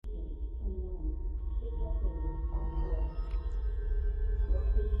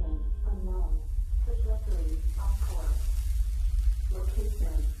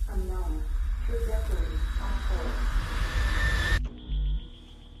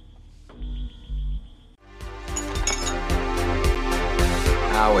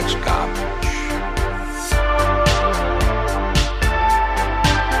now it's garbage.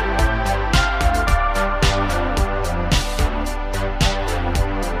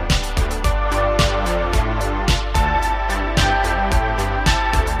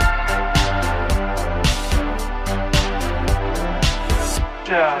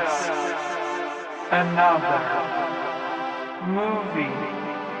 Just another movie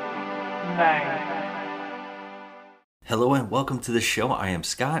night. Hello and welcome to the show. I am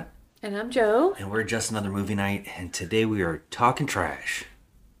Scott. And I'm Joe. And we're just another movie night. And today we are talking trash.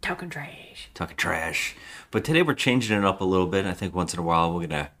 Talking trash. Talking trash. But today we're changing it up a little bit. I think once in a while we're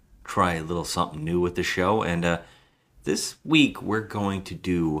going to try a little something new with the show. And this week we're going to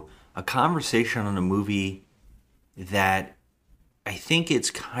do a conversation on a movie that I think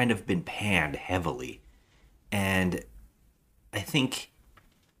it's kind of been panned heavily. And I think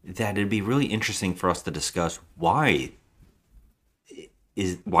that it'd be really interesting for us to discuss why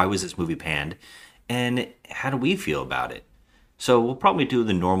was this movie panned and how do we feel about it. So we'll probably do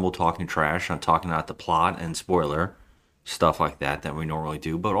the normal talking trash on talking about the plot and spoiler stuff like that we normally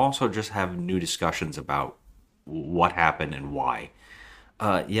do, but also just have new discussions about what happened and why.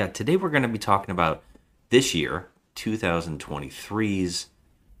 Today we're going to be talking about this year, 2023's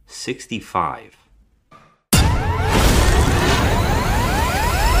 65.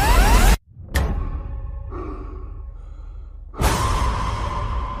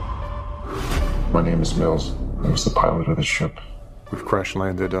 My name is Mills. I was the pilot of the ship. We've crash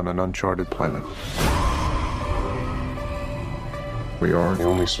landed on an uncharted planet. We are the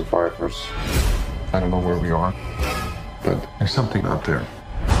only survivors. I don't know where we are, but there's something out there.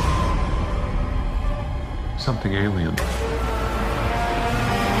 Something alien.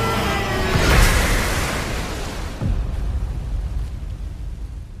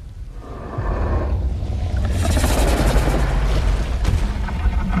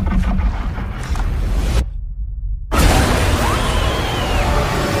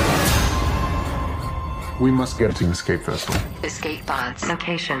 We must get to an escape vessel. Escape pods.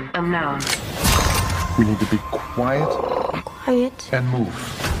 Location unknown. We need to be quiet and move.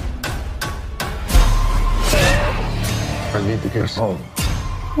 I need to get us home.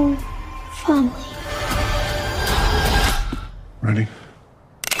 Family. Ready?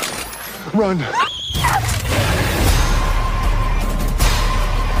 Run!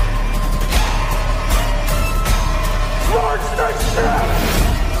 Launch the ship!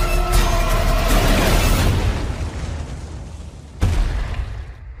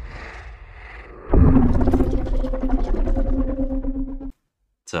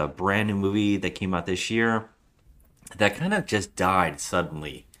 It's a brand new movie that came out this year that kind of just died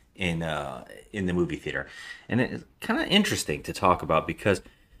suddenly in the movie theater. And it's kind of interesting to talk about because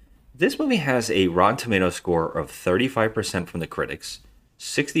this movie has a Rotten Tomatoes score of 35% from the critics,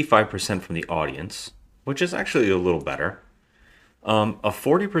 65% from the audience, which is actually a little better, a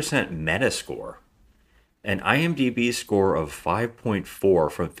 40% Metascore, an IMDb score of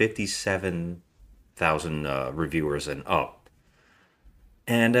 5.4 from 57,000 reviewers and up.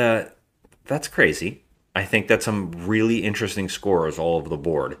 And that's crazy. I think that's some really interesting scores all over the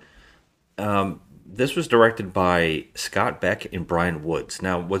board. This was directed by Scott Beck and Brian Woods.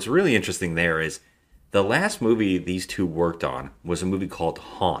 Now, what's really interesting there is the last movie these two worked on was a movie called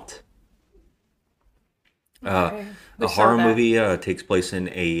Haunt. Okay. A horror movie takes place in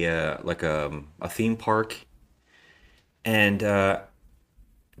a theme park. And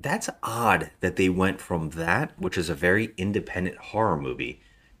that's odd that they went from that, which is a very independent horror movie,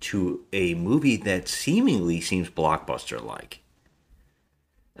 to a movie that seemingly seems blockbuster-like.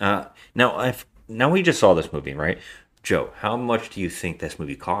 Now we just saw this movie, right? Joe, how much do you think this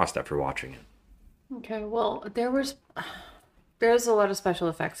movie cost after watching it? Okay, well, there's a lot of special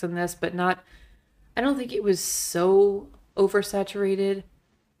effects in this, but I don't think it was so oversaturated.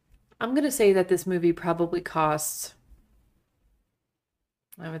 I'm going to say that this movie probably costs,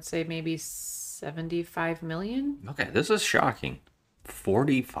 I would say maybe 75 million. Okay, this is shocking.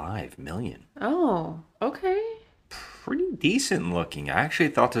 45 million. Oh, okay. Pretty decent looking. I actually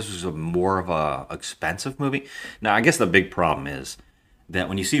thought this was more of a expensive movie. Now, I guess the big problem is that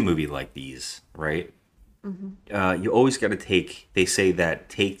when you see a movie like these, right? Mm-hmm. You always got to take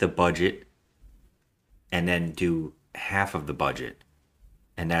the budget and then do half of the budget.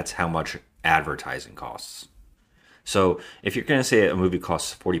 And that's how much advertising costs. So if you're going to say a movie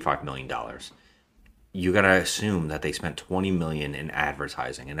costs $45 million, you got to assume that they spent $20 million in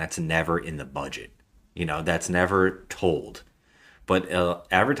advertising, and that's never in the budget. You know, that's never told. But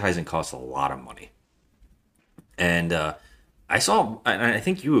advertising costs a lot of money. And I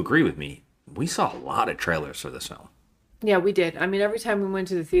think you agree with me, we saw a lot of trailers for this film. Yeah, we did. I mean, every time we went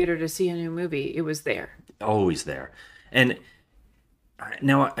to the theater to see a new movie, it was there. Always there. And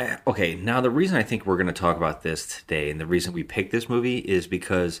now, okay, now the reason I think we're going to talk about this today and the reason we picked this movie is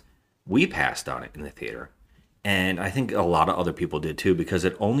because we passed on it in the theater. And I think a lot of other people did too because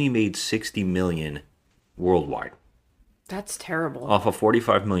it only made 60 million worldwide That's terrible. off a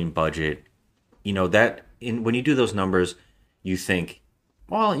 45 million budget. You know, when you do those numbers, you think,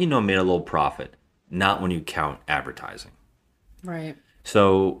 well, you know, made a little profit. Not when you count advertising. Right.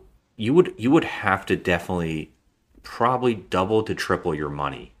 So you would have to definitely probably double to triple your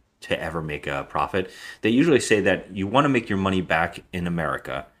money to ever make a profit. They usually say that you want to make your money back in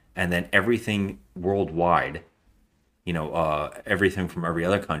America, and then everything worldwide, you know, everything from every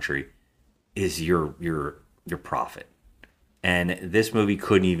other country, is your profit. And this movie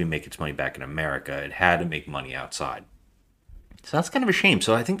couldn't even make its money back in America. It had to make money outside. So that's kind of a shame.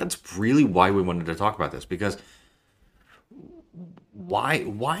 So I think that's really why we wanted to talk about this, because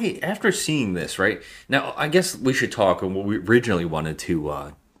why after seeing this, right? Now, I guess we should talk, and we originally wanted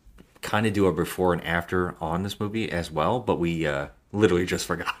to kind of do a before and after on this movie as well, but we literally just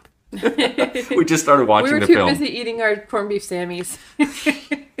forgot. We just started watching the film. We were too busy eating our corned beef Sammies.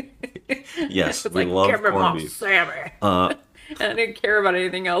 Yes, It's we like, love give me corned my beef. Sammy. I didn't care about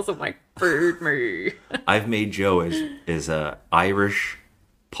anything else. I'm like, feed me. I've made Joe as Irish,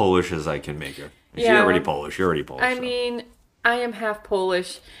 Polish as I can make her. She's Yeah. already Polish. You're already Polish. I so. mean, I am half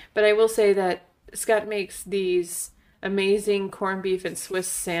Polish, but I will say that Scott makes these amazing corned beef and Swiss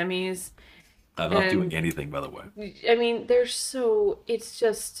Sammies. I'm not and- doing anything, by the way. I mean, they're so,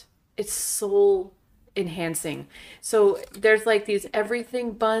 it's soul enhancing. So there's like these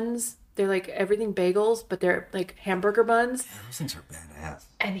everything buns. They're like everything bagels, but they're like hamburger buns. Those things are badass.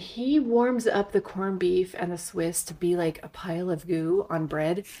 And he warms up the corned beef and the Swiss to be like a pile of goo on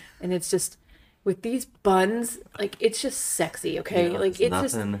bread. And it's just, with these buns, like, it's just sexy, okay? You know, like, there's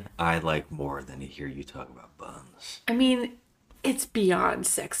it's nothing just, I like more than to hear you talk about buns. I mean, it's beyond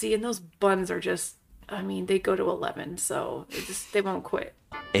sexy. And those buns are just, I mean, they go to 11, so they won't quit.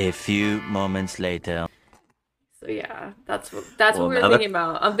 A few moments later. So yeah, that's what Well, we now were that- thinking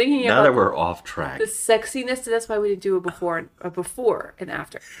about. I'm thinking Now that about we're off track, the sexiness. That's why we didn't do a before and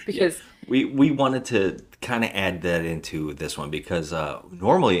after, because we wanted to kind of add that into this one because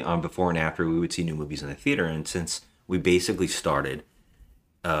normally on before and after we would see new movies in the theater, and since we basically started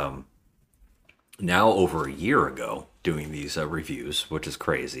now over a year ago doing these reviews, which is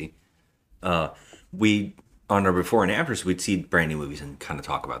crazy, we on our before and afters we'd see brand new movies and kind of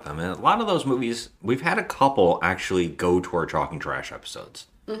talk about them, and a lot of those movies we've had a couple actually go to our Talking Trash episodes.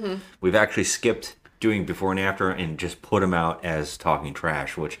 Mm-hmm. We've actually skipped doing before and after and just put them out as Talking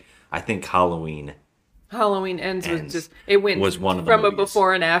Trash, which I think Halloween Ends was Ends just, it went was one of the from a movies.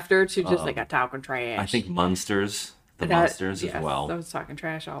 before and after to just like a talking trash. I think Munsters, Munsters as well. That was talking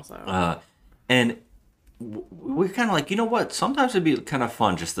trash also. And we're kind of like, you know what? Sometimes it'd be kind of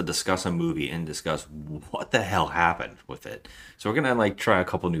fun just to discuss a movie and discuss what the hell happened with it. So we're gonna like try a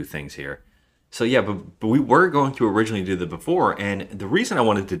couple new things here. So yeah, but we were going to originally do the before, and the reason I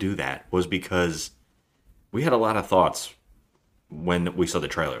wanted to do that was because we had a lot of thoughts when we saw the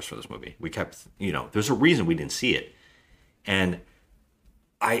trailers for this movie. We kept, you know, there's a reason we didn't see it, and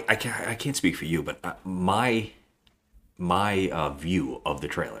I can't speak for you, but my view of the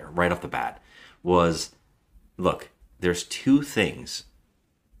trailer right off the bat was, look, there's two things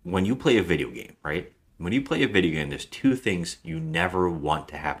when you play a video game, right? When you play a video game, there's two things you never want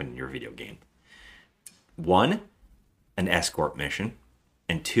to happen in your video game. One, an escort mission,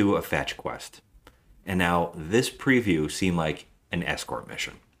 and two, a fetch quest. And now this preview seemed like an escort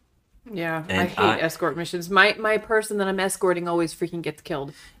mission. Yeah, And I hate escort missions. My person that I'm escorting always freaking gets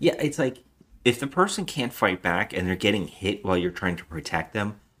killed. Yeah, it's like if the person can't fight back and they're getting hit while you're trying to protect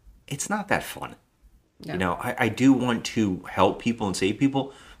them, it's not that fun. Yeah. You know, I do want to help people and save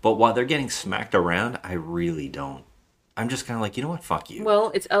people, but while they're getting smacked around, I really don't. I'm just kind of like, you know what, fuck you.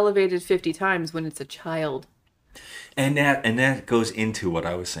 Well, it's elevated 50 times when it's a child. And that goes into what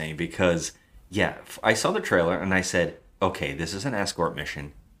I was saying because, yeah, I saw the trailer and I said, okay, this is an escort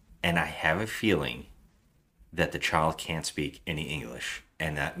mission, and I have a feeling that the child can't speak any English,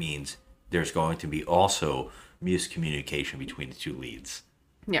 and that means there's going to be also miscommunication between the two leads.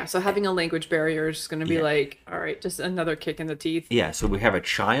 Yeah, so having a language barrier is going to be Yeah. like, all right, just another kick in the teeth. Yeah, so we have a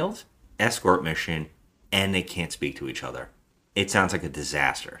child escort mission, and they can't speak to each other. It sounds like a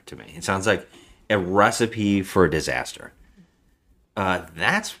disaster to me. It sounds like a recipe for a disaster.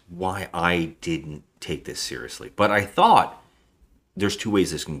 That's why I didn't take this seriously. But I thought there's two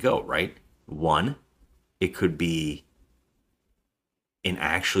ways this can go, right? One, it could be an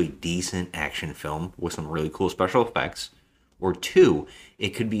actually decent action film with some really cool special effects, or two, it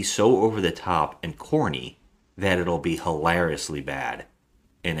could be so over the top and corny that it'll be hilariously bad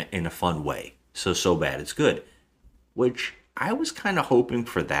in a fun way. So bad it's good. Which I was kind of hoping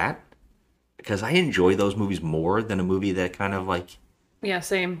for that, because I enjoy those movies more than a movie that kind of like... Yeah,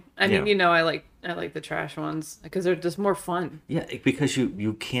 same. I mean, Yeah. I like the trash ones because they're just more fun. Yeah, because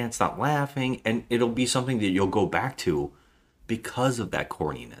you can't stop laughing, and it'll be something that you'll go back to because of that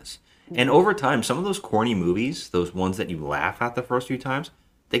corniness. And over time, some of those corny movies, those ones that you laugh at the first few times,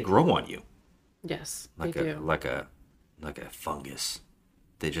 they grow on you Yes, like they a do. like a fungus.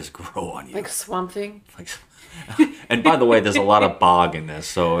 They just grow on you. Like Swamp Thing. Like- and by the way, there's a lot of bog in this.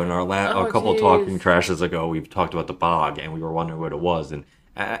 So in our Oh, a couple geez. talking trashes ago, we've talked about the bog, and we were wondering what it was. And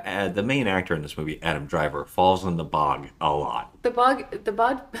the main actor in this movie, Adam Driver, falls in the bog a lot. The bog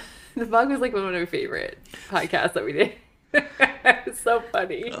was like one of my favorite podcasts that we did. It's so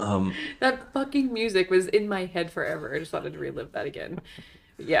funny. That fucking music was in my head forever. I just wanted to relive that again.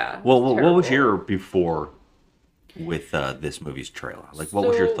 Yeah. Well, what was terrible. your before with this movie's trailer? Like, what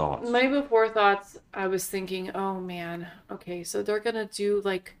was your So, thoughts? My before thoughts, I was thinking, oh man, okay, so they're gonna do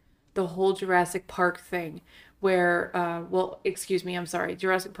like the whole Jurassic Park thing where, excuse me, I'm sorry,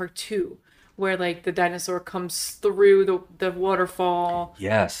 Jurassic Park 2, where like the dinosaur comes through the waterfall.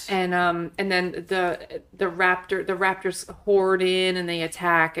 Yes. And then the raptors hoard in and they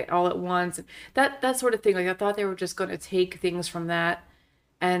attack it all at once. That sort of thing. Like I thought they were just going to take things from that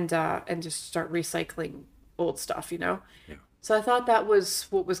and just start recycling old stuff, Yeah. So I thought that was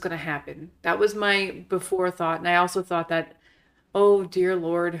what was going to happen. That was my before thought, and I also thought that, oh dear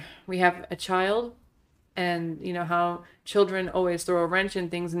Lord, we have a child, and you know how children always throw a wrench in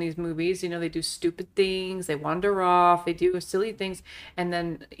things in these movies. They do stupid things, they wander off, they do silly things, and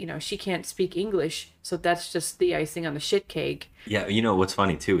then she can't speak English, so that's just the icing on the shit cake. Yeah, what's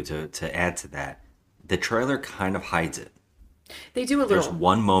funny too, to add to that, the trailer kind of hides it. They do a There's little.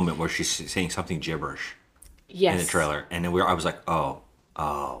 one moment where she's saying something gibberish Yes. in the trailer, and then I was like, oh.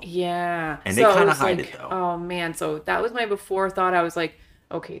 Yeah. And they So kinda was hide like, it, though. Oh man, so that was my before thought. I was like,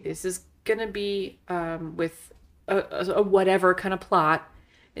 okay, this is gonna be with a whatever kind of plot,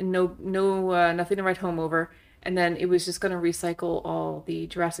 and no nothing to write home over. And then it was just gonna recycle all the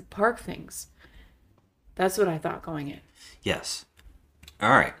Jurassic Park things. That's what I thought going in. Yes. All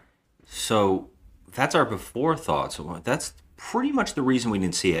right. So that's our before thoughts. That's pretty much the reason we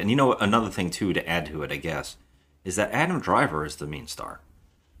didn't see it. And another thing too to add to it, I guess, is that Adam Driver is the main star.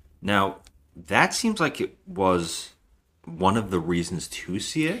 Now, that seems like it was one of the reasons to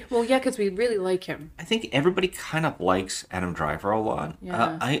see it. Well, yeah, because we really like him. I think everybody kind of likes Adam Driver a lot.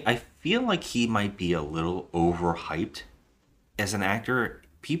 Yeah. I feel like he might be a little overhyped as an actor.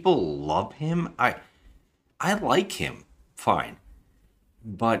 People love him. I like him, fine.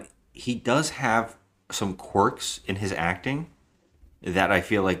 But he does have some quirks in his acting that I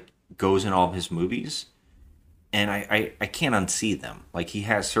feel like goes in all of his movies. And I can't unsee them. Like, he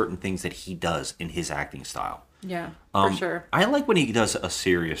has certain things that he does in his acting style. Yeah, for sure. I like when he does a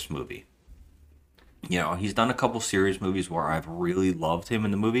serious movie. He's done a couple serious movies where I've really loved him in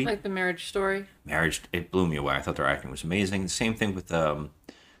the movie. Like the Marriage Story. Marriage, it blew me away. I thought their acting was amazing. Same thing with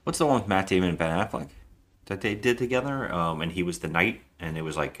what's the one with Matt Damon and Ben Affleck that they did together? And he was the knight, and it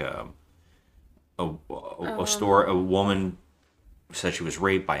was like a woman said she was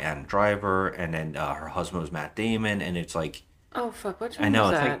raped by Adam Driver, and then her husband was Matt Damon, and it's like, Oh fuck! Which I one know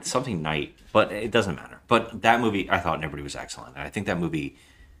was it's that? like something knight, but it doesn't matter. But that movie, I thought everybody was excellent, and I think that movie,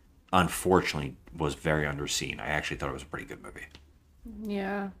 unfortunately, was very underseen. I actually thought it was a pretty good movie.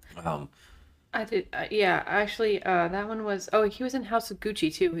 Yeah. Um, I did. Yeah, actually, that one was. Oh, he was in House of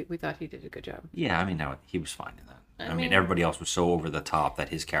Gucci too. We thought he did a good job. yeah, I mean, no, he was fine in that. I mean, mean- everybody else was so over the top that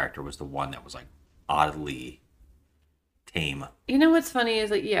his character was the one that was like oddly tame. You know what's funny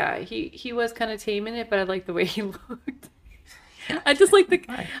is like, yeah, he was kind of tame in it, but I like the way he looked. I just like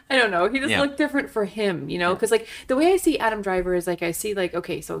I don't know. He just Yeah. looked different for him, because like the way I see Adam Driver is like I see like,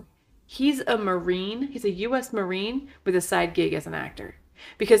 okay, so he's a Marine. He's a U.S. Marine with a side gig as an actor.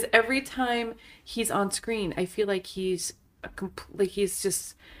 Because every time he's on screen, I feel like he's he's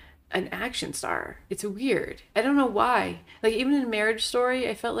just an action star. It's weird. I don't know why. Like even in Marriage Story,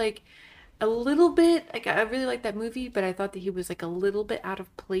 I felt like a little bit like I really liked that movie, but I thought that he was like a little bit out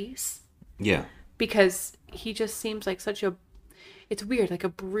of place Yeah, because he just seems like such a it's weird, like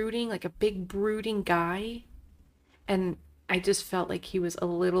a big brooding guy. And I just felt like he was a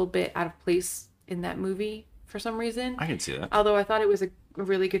little bit out of place in that movie for some reason. I can see that. Although I thought it was a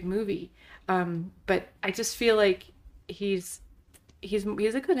really good movie. But I just feel like he's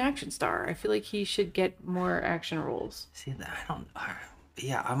a good action star. I feel like he should get more action roles. See that I don't.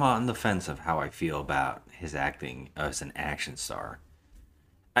 yeah, I'm on the fence of how I feel about his acting as an action star.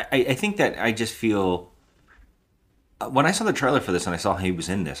 I think that I just feel when I saw the trailer for this and I saw he was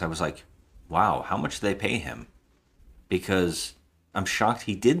in this, I was like, wow, how much did they pay him? Because I'm shocked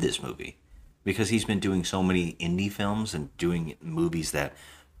he did this movie. Because he's been doing so many indie films and doing movies that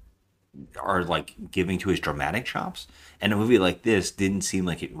are like giving to his dramatic chops. And a movie like this didn't seem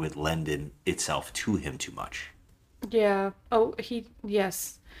like it would lend itself to him too much. Yeah. Oh,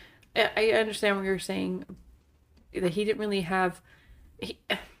 yes. I understand what you're saying. That he didn't really have.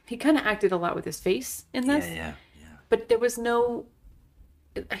 He kind of acted a lot with his face in this. Yeah. But there was no.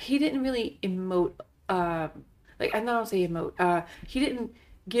 He didn't really emote. Like, I'm not gonna say emote. He didn't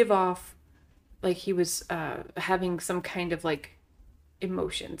give off like he was having some kind of like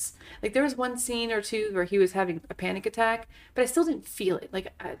emotions. Like there was one scene or two where he was having a panic attack, but I still didn't feel it.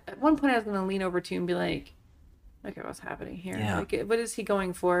 Like at one point I was gonna lean over to him and be like, okay, what's happening here? Yeah. Like what is he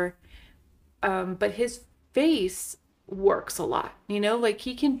going for? But his face works a lot, like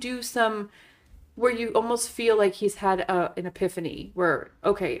he can do some where you almost feel like he's had an epiphany where,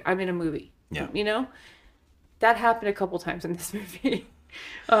 okay, I'm in a movie. Yeah. That happened a couple times in this movie.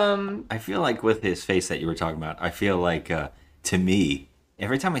 I feel like with his face that you were talking about, I feel like to me,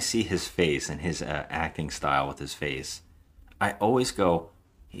 every time I see his face and his acting style with his face, I always go,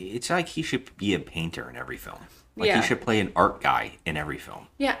 it's like he should be a painter in every film. Like Yeah. he should play an art guy in every film.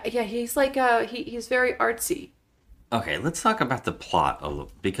 Yeah, he's like he's very artsy. Okay, let's talk about the plot a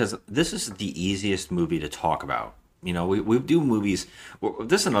little, because this is the easiest movie to talk about. We do movies.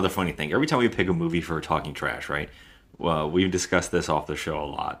 This is another funny thing. Every time we pick a movie for Talking Trash, right? Well, we've discussed this off the show a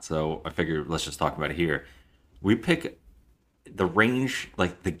lot, so I figured let's just talk about it here. We pick the range,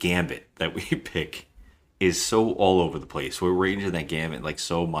 like the gambit that we pick is so all over the place. We're ranging that gambit like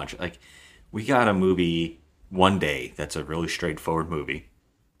so much. Like we got a movie one day that's a really straightforward movie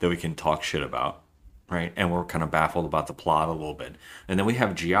that we can talk shit about, right? And we're kind of baffled about the plot a little bit. And then we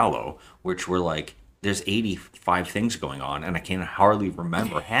have Giallo, which we're like, there's 85 things going on, and I can hardly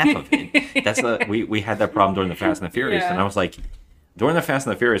remember half of it. That's we had that problem during the Fast and the Furious, Yeah. and I was like, during the Fast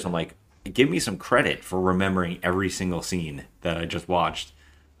and the Furious, I'm like, give me some credit for remembering every single scene that I just watched,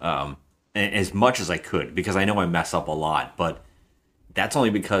 as much as I could, because I know I mess up a lot, but that's only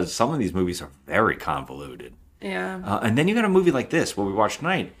because some of these movies are very convoluted. Yeah. And then you got a movie like this, what we watched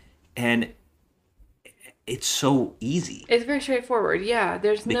tonight, and it's so easy. It's very straightforward. Yeah,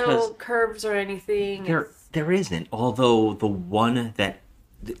 there's no Because curves or anything. There isn't. Although the one that,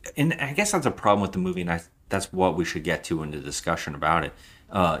 and I guess that's a problem with the movie, and that's what we should get to in the discussion about it.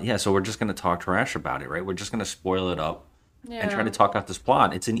 So we're just going to talk trash about it, right? We're just going to spoil it up and try to talk out this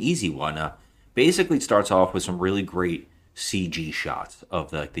plot. It's an easy one. Basically, it starts off with some really great CG shots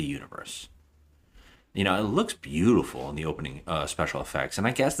of the universe. It looks beautiful in the opening special effects. And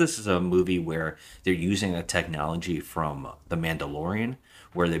I guess this is a movie where they're using a technology from The Mandalorian,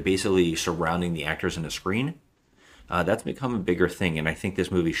 where they're basically surrounding the actors in the screen. That's become a bigger thing, and I think this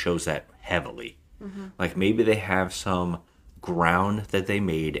movie shows that heavily. Mm-hmm. Like maybe they have some ground that they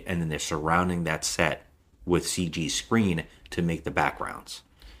made, and then they're surrounding that set with CG screen to make the backgrounds.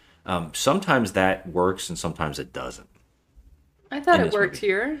 Sometimes that works, and sometimes it doesn't. I thought in it this worked movie.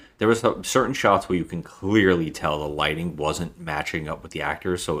 here. There was certain shots where you can clearly tell the lighting wasn't matching up with the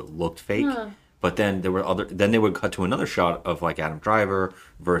actors, so it looked fake. But then there were then they would cut to another shot of like Adam Driver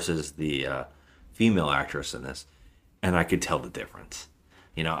versus the female actress in this, and I could tell the difference.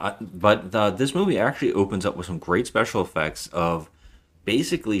 But this movie actually opens up with some great special effects of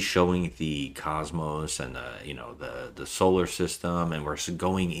basically showing the cosmos and the solar system, and we're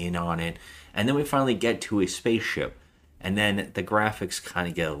going in on it, and then we finally get to a spaceship. And then the graphics kind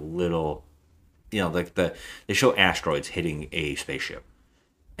of get a little, they show asteroids hitting a spaceship.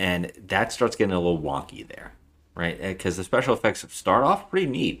 And that starts getting a little wonky there, right? Because the special effects start off pretty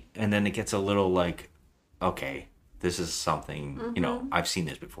neat. And then it gets a little like, okay, this is something, I've seen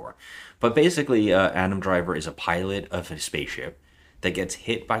this before. But basically, Adam Driver is a pilot of a spaceship that gets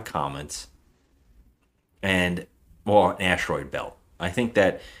hit by comets and, an asteroid belt. I think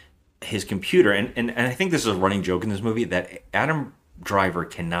that his computer, and I think this is a running joke in this movie, that Adam Driver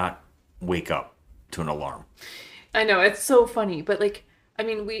cannot wake up to an alarm. I know, it's so funny, but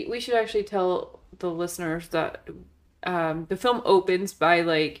we should actually tell the listeners that the film opens by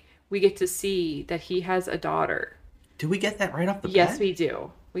we get to see that he has a daughter. Do we get that right off the bat? Yes, we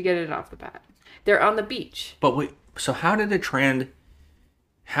do. We get it off the bat. They're on the beach. But wait, so how did it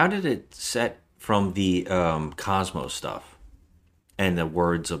set from the Cosmos stuff and the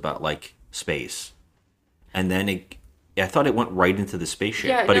words about space, and then I thought it went right into the spaceship,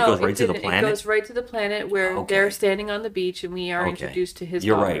 Yeah, but no, it goes right to the didn't. planet. It goes right to the planet where Okay. they're standing on the beach, and we are introduced to his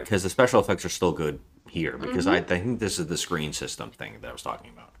You're daughter. right, because the special effects are still good here, because Mm-hmm. I think this is the screen system thing that I was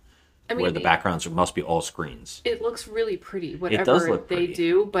talking about, I mean, where the backgrounds must be all screens. it looks really pretty, whatever does look they pretty.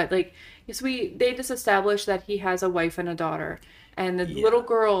 do. But like, they just established that he has a wife and a daughter, and the Yeah. little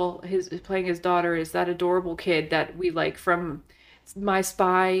girl playing his daughter is that adorable kid that we like from My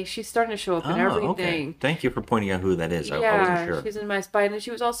Spy. She's starting to show up in everything. Thank you for pointing out who that is. I Yeah, wasn't sure. she's in My Spy, and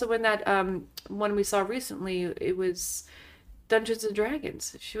she was also in that one we saw recently. It was Dungeons and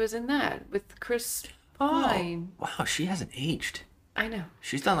Dragons. She was in that with Chris Pine. Wow, she hasn't aged. I know.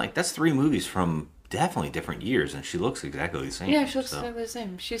 She's done that's 3 movies from definitely different years, and she looks exactly the same. Yeah, she looks so. exactly the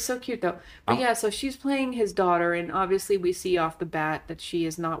same. She's so cute though. But yeah, so she's playing his daughter, and obviously we see off the bat that she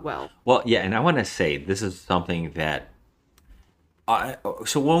is not well. Well, yeah, and I want to say this is something that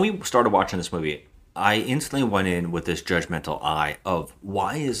so when we started watching this movie, I instantly went in with this judgmental eye of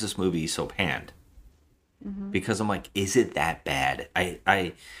why is this movie so panned? Because I'm like, is it that bad?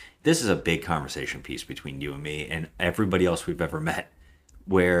 This is a big conversation piece between you and me and everybody else we've ever met,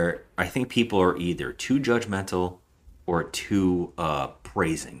 where I think people are either too judgmental or too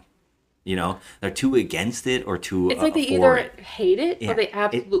praising. You know, they're too against it or too. It's like they for either it. hate it or they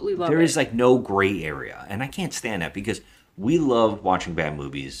absolutely love it. There is like no gray area, and I can't stand that because we love watching bad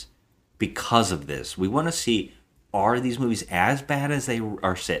movies because of this. We want to see, are these movies as bad as they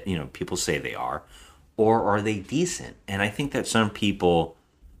are said? You know, people say they are, or are they decent? And I think that some people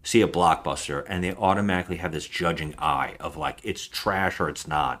see a blockbuster and they automatically have this judging eye of like it's trash or it's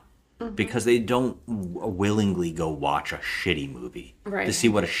not. Because they don't willingly go watch a shitty movie to see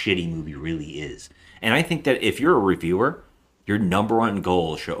what a shitty movie really is. And I think that if you're a reviewer, your number one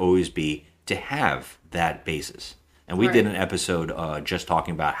goal should always be to have that basis. And we did an episode just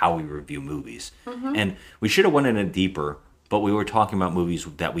talking about how we review movies. And we should have went in it deeper, but we were talking about movies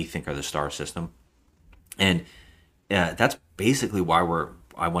that we think are the star system. And that's basically why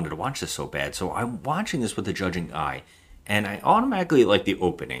I wanted to watch this so bad. So I'm watching this with a judging eye. And I automatically like the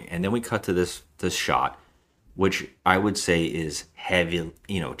opening, and then we cut to this shot, which I would say is heavy,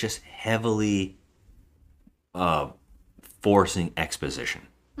 just heavily forcing exposition.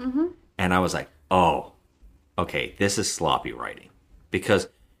 And I was like, oh, okay, this is sloppy writing, because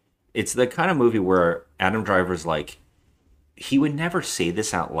it's the kind of movie where Adam Driver's like, he would never say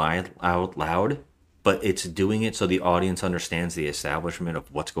this out loud, but it's doing it so the audience understands the establishment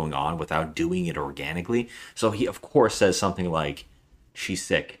of what's going on without doing it organically. So he, of course, says something like, she's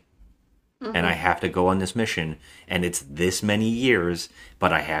sick, and I have to go on this mission, and it's this many years,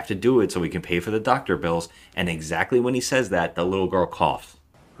 but I have to do it so we can pay for the doctor bills. And exactly when he says that, the little girl coughs.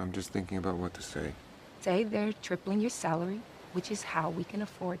 I'm just thinking about what to say. Say they're tripling your salary, which is how we can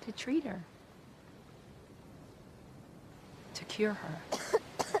afford to treat her. To cure her.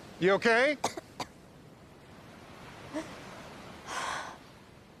 You okay?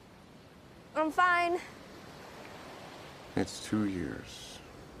 I'm fine. It's 2 years.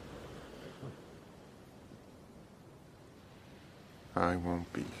 I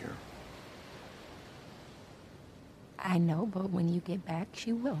won't be here. I know, but when you get back,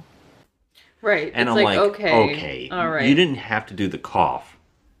 she will. Right. And it's I'm like, okay, all right. you didn't have to do the cough.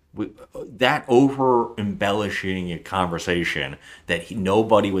 That over embellishing a conversation that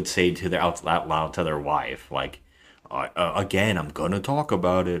nobody would say to out loud to their wife, like, again, I'm gonna talk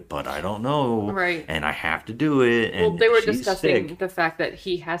about it, but I don't know, Right. And I have to do it. And Well, they were she's discussing sick. the fact that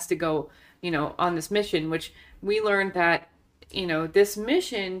he has to go, on this mission, which we learned that, this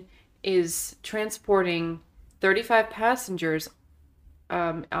mission is transporting 35 passengers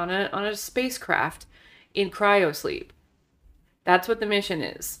on a spacecraft in cryosleep. That's what the mission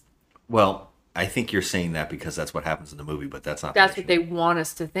is. Well, I think you're saying that because that's what happens in the movie, but that's not. That's the what they want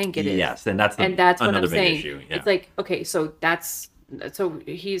us to think it is. Yes, and that's what I'm another big saying. issue. Yeah. It's like, okay, so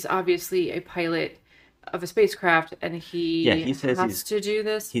he's obviously a pilot of a spacecraft, and he says has to do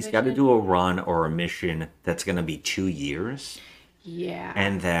this. He's got to do a run or a mission that's going to be 2 years. Yeah.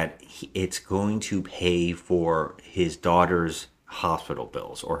 And that it's going to pay for his daughter's hospital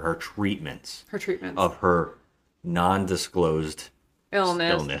bills or her treatments. Her treatments. Of her non-disclosed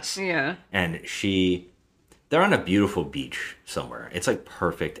illness. Yeah. And they're on a beautiful beach somewhere. It's like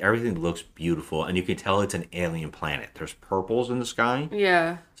perfect. Everything looks beautiful. And you can tell it's an alien planet. There's purples in the sky.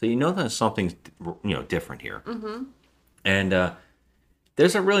 Yeah. So you know that something's, different here. And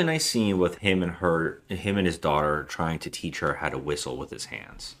there's a really nice scene with him and his daughter trying to teach her how to whistle with his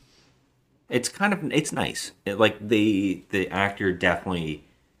hands. It's nice. The actor definitely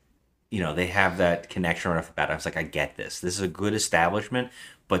they have that connection right off the bat. I was like, I get this. This is a good establishment,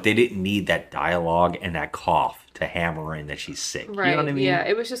 but they didn't need that dialogue and that cough to hammer in that she's sick. Right. You know what I mean? Yeah,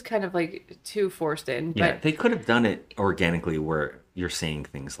 it was just kind of like too forced in. Yeah, But they could have done it organically where you're saying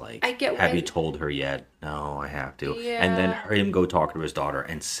things like, I get have why- you told her yet? No, I have to. And then Yeah. him go talk to his daughter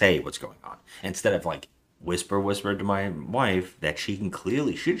and say what's going on. Instead of like whisper to my wife that she can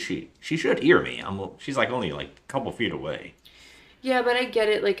clearly, she should hear me. She's like only like a couple feet away. yeah, but I get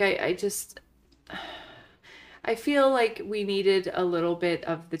it. Like I just I feel like we needed a little bit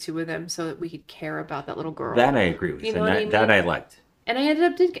of the two of them so that we could care about that little girl. That I agree with. You know And what I that mean? I liked. And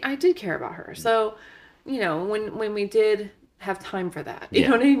I did care about her. So, when we did have time for that, you Yeah.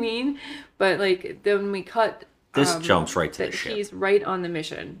 know what I mean? But like then we cut This jumps right to the that ship. he's right on the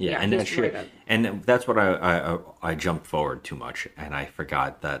mission. Yeah, and he's that shit, right on- and that's what I jumped forward too much, and I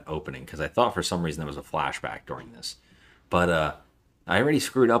forgot that opening because I thought for some reason there was a flashback during this, but I already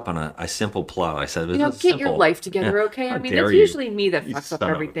screwed up on a simple plot. I said, Get your life together, okay? How I mean, dare that's you. usually me that You fucks up son of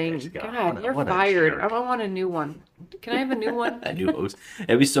a everything. bitch. God, you're what a fired. jerk. I want a new one. Can I have a new one? I knew it was.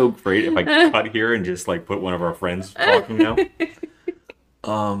 It'd be so great if I could cut here and just like put one of our friends talking now.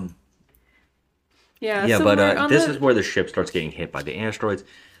 Yeah. Yeah, so but we're on this the- is where the ship starts getting hit by the asteroids,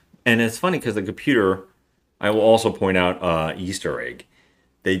 and it's funny because the computer. I will also point out Easter egg.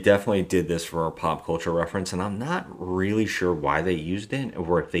 They definitely did this for a pop culture reference, and I'm not really sure why they used it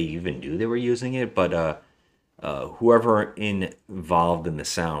or if they even knew they were using it. But whoever involved in the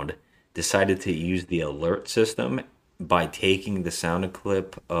sound decided to use the alert system by taking the sound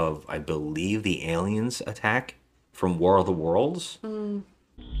clip of, I believe, the aliens attack from War of the Worlds.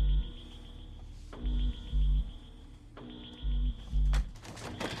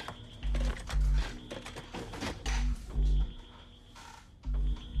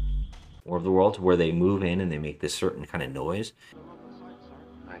 War of the Worlds, where they move in and they make this certain kind of noise.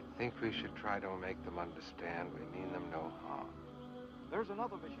 I think we should try to make them understand we mean them no harm. There's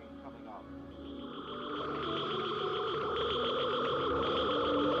another machine coming up.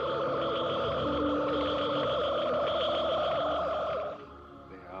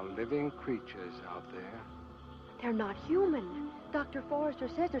 They are living creatures out there. They're not human. Dr. Forrester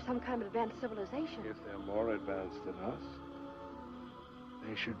says they're some kind of advanced civilization. If they're more advanced than us,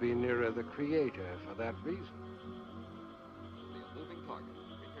 they should be nearer the Creator for that reason. The moving target.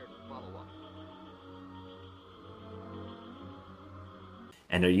 Prepare to follow up.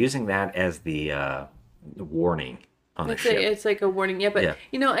 And they're using that as the warning on the ship. It's like a warning. Yeah, but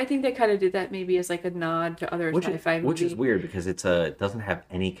Yeah. I think they kind of did that maybe as like a nod to other sci-fi movies. Which is weird because it doesn't have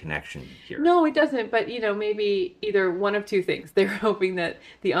any connection here. No, it doesn't. But maybe either one of two things. They're hoping that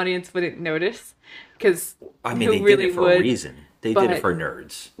the audience wouldn't notice, because I mean, who they really did it for would, a reason. They did it for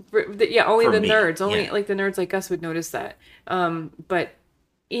nerds. Only For the me, nerds. Only yeah. like the nerds like us would notice that. But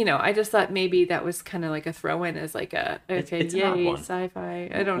I just thought maybe that was kind of like a throw in as like a okay, it's an odd yay, one. sci-fi.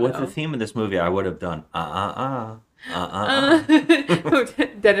 I don't With know. the theme of this movie, I would have done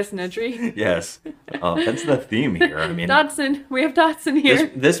Dennis Nedry. Yes, that's the theme here. I mean, Dodson. We have Dodson here.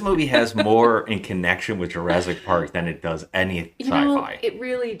 this movie has more in connection with Jurassic Park than it does any sci-fi. It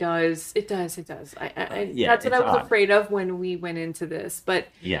really does. It does. I yeah, that's what I it's was odd. afraid of when we went into this. But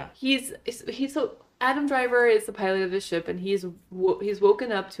Yeah. he's so Adam Driver is the pilot of the ship, and he's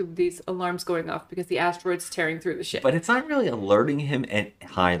woken up to these alarms going off because the asteroid's tearing through the ship. But it's not really alerting him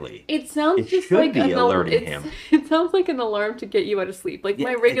highly. It sounds It just should like be alerting him. It sounds like an alarm to get you out of sleep, like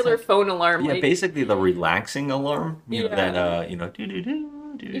my regular phone alarm. Yeah, like, basically the relaxing alarm. You know, Yeah. that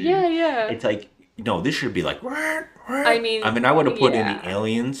do. Yeah. It's like this should be like. I mean, I would have put in yeah. the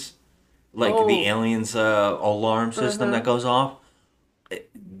aliens, like Oh. the aliens alarm system that goes off.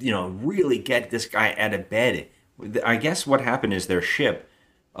 Really get this guy out of bed. I guess what happened is their ship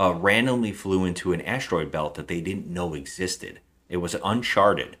randomly flew into an asteroid belt that they didn't know existed. It was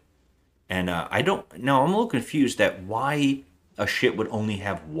uncharted. And I'm a little confused at why a ship would only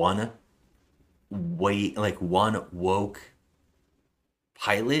have one woke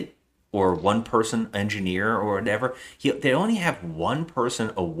pilot or one person engineer or whatever. They only have one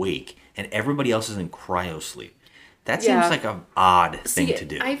person awake and everybody else is in cryo sleep. That seems like an odd thing to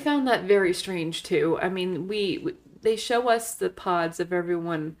do. I found that very strange too. I mean, they show us the pods of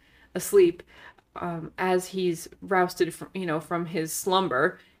everyone asleep as he's rousted from his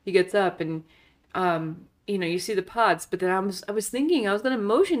slumber. He gets up and you see the pods, but then I was thinking, I was going to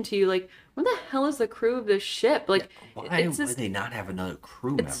motion to you, like, where the hell is the crew of this ship? Like, Why would they not have another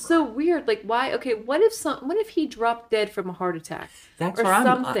crew member? It's so weird. Like, why? Okay, what if he dropped dead from a heart attack? That's or what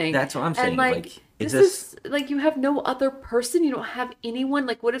something? That's what I'm saying. And like is this like, you have no other person. You don't have anyone.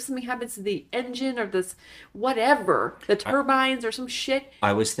 Like, what if something happens to the engine or this whatever, the turbines or some shit?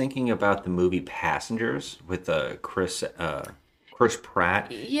 I was thinking about the movie Passengers with Chris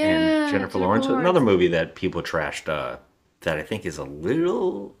Pratt and Jennifer Lawrence. Another movie that people trashed. That I think is a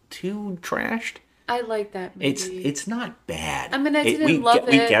little too trashed. I like that movie. It's not bad. I mean, I didn't love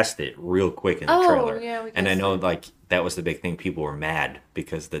it. We guessed it real quick in the trailer. Yeah, and I know like that was the big thing. People were mad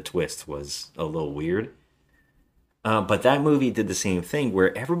because the twist was a little weird. But that movie did the same thing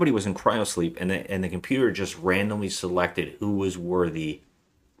where everybody was in cryosleep and the computer just randomly selected who was worthy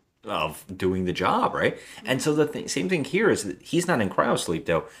of doing the job, right? And so the same thing here is that he's not in cryosleep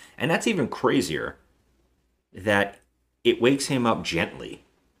though, and that's even crazier. That it wakes him up gently,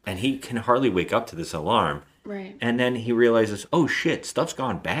 and he can hardly wake up to this alarm. Right. And then he realizes, oh shit, stuff's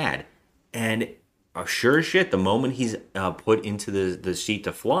gone bad. And sure as shit, the moment he's put into the seat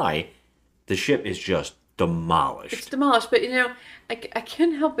to fly, the ship is just demolished. It's demolished. But, I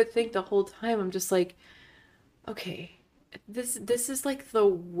can't help but think the whole time, I'm just like, okay, this is like the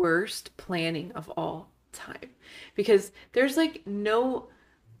worst planning of all time. Because there's like no...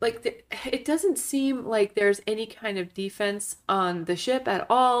 Like, it doesn't seem like there's any kind of defense on the ship at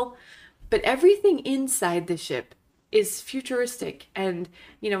all, but everything inside the ship is futuristic, and,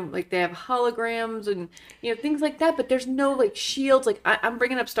 like, they have holograms and, things like that, but there's no, like, shields. Like, I'm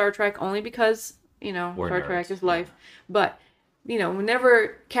bringing up Star Trek only because, Star Trek is life, but,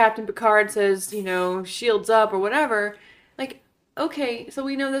 whenever Captain Picard says, shields up or whatever, like, okay, so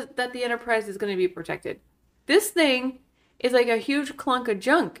we know that the Enterprise is going to be protected. This thing is like a huge clunk of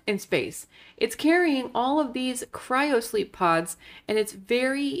junk in space. It's carrying all of these cryosleep pods, and it's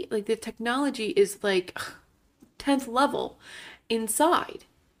very, like, the technology is like 10th level inside.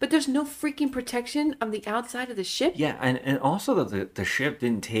 But there's no freaking protection on the outside of the ship. Yeah, and also that the ship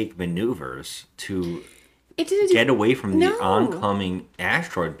didn't take maneuvers to It didn't get away from no. the oncoming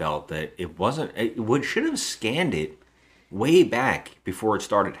asteroid belt. That it wasn't. It should have scanned it way back before it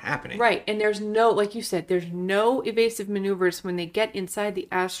started happening. Right, and there's no, like you said, there's no evasive maneuvers when they get inside the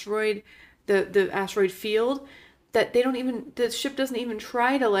asteroid, the asteroid field, that they don't even, the ship doesn't even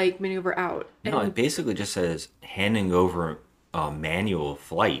try to, like, maneuver out. No, it basically just says handing over manual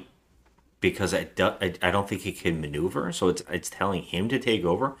flight, because I don't think he can maneuver, so it's telling him to take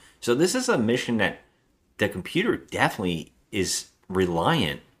over. So this is a mission that the computer definitely is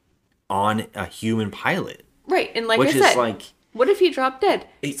reliant on a human pilot. Right, and like Which I said, is like, what if he dropped dead?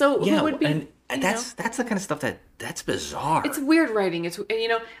 So yeah, who would be? And that's the kind of stuff that's bizarre. It's weird writing. It's,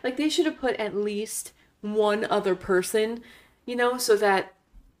 like, they should have put at least one other person, so that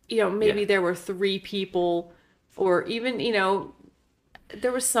maybe there were 3 people, or even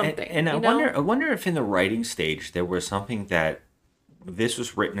there was something. And I wonder if in the writing stage there was something that this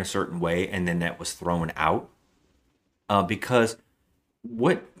was written a certain way and then that was thrown out, because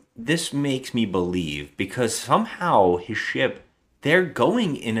what this makes me believe, because somehow his ship, they're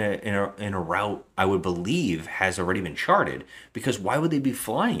going in a route I would believe has already been charted, because why would they be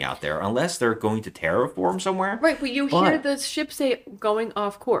flying out there unless they're going to terraform somewhere? Right, but hear the ship say going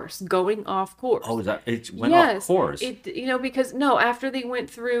off course. Oh, is that it went off course? Because after they went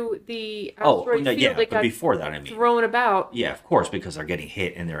through the asteroid field, they but got before that, I mean, thrown about. Yeah, of course, because they're getting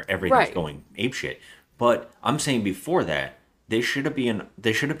hit and everything's going apeshit. But I'm saying before that, they should have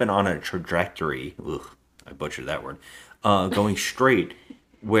been on a trajectory. Ugh, I butchered that word. Going straight,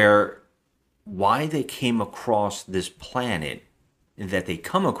 why they came across this planet that they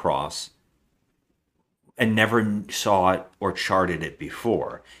come across and never saw it or charted it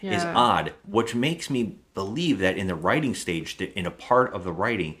before is odd, which makes me believe that in the writing stage, in a part of the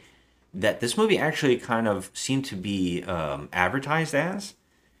writing, that this movie actually kind of seemed to be advertised as.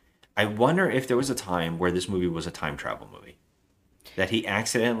 I wonder if there was a time where this movie was a time travel movie, that he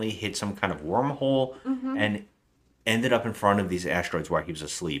accidentally hit some kind of wormhole and ended up in front of these asteroids while he was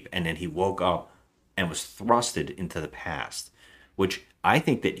asleep, and then he woke up and was thrusted into the past, which I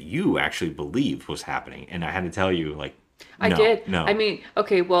think that you actually believed was happening, and I had to tell you, like, I did. No. I mean,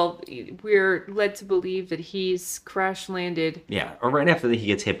 okay, well, we're led to believe that he's crash landed. Yeah, or right after he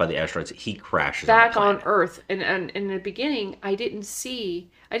gets hit by the asteroids, he crashes back on Earth. And in the beginning, I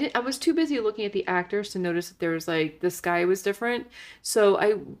was too busy looking at the actors to notice that there was, like, the sky was different. So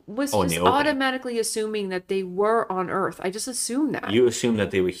I was just automatically assuming that they were on Earth. I just assumed that. You assumed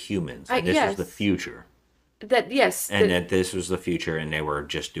that they were humans, and this was the future. That this was the future, and they were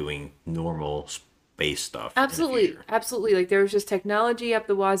just doing normal space stuff. in the Absolutely, future. absolutely. Like there was just technology up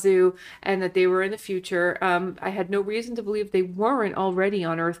the wazoo, and that they were in the future. I had no reason to believe they weren't already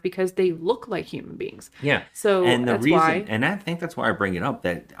on Earth because they look like human beings. Yeah. So and the that's reason, why. and I think that's why I bring it up,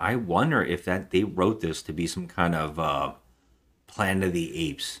 that I wonder if that they wrote this to be some kind of Planet of the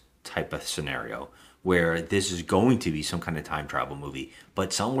Apes type of scenario, where this is going to be some kind of time travel movie,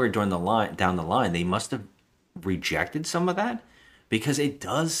 but somewhere down the line, they must have rejected some of that, because it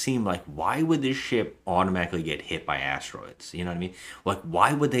does seem like, why would this ship automatically get hit by asteroids? You know what I mean? Like,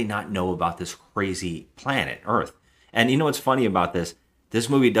 why would they not know about this crazy planet, Earth? And you know what's funny about this? This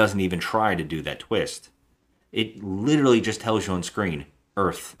movie doesn't even try to do that twist. It literally just tells you on screen,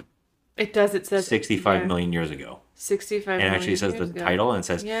 Earth, It does. It says 65 yeah, million years ago. 65 And it million actually says the years ago. title, and it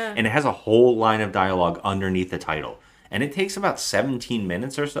says, Yeah. and it has a whole line of dialogue underneath the title. And it takes about 17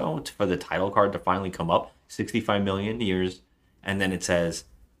 minutes or so for the title card to finally come up, 65 million years. And then it says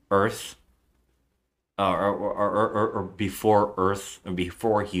Earth, or before Earth, or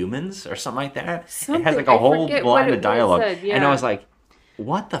before humans, or something like that. It has Something- like a I whole forget what line it of dialogue. said, And I yeah. was like,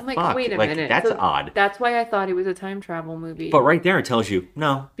 what the I'm like, fuck? wait a Like, minute. that's So odd. That's why I thought it was a time travel movie. But right there it tells you,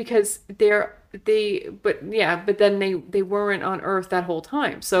 no. Because but then they weren't on Earth that whole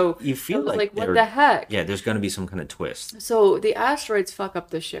time. So You feel I was like what they're- the heck? Yeah, there's going to be some kind of twist. So the asteroids fuck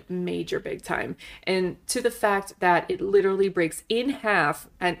up the ship major big time. And to the fact that it literally breaks in half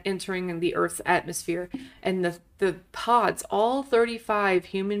and entering the Earth's atmosphere, and the pods, all 35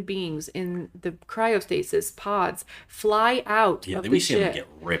 human beings in the cryostasis pods, fly out Yeah, of then the we see them ship. get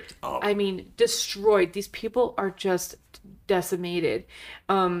ripped up. I mean, destroyed. These people are just decimated.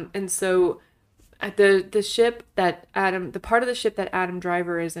 And so at the ship that the part of the ship that Adam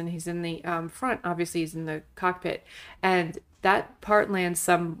Driver is in, he's in the front, obviously he's in the cockpit, and that part lands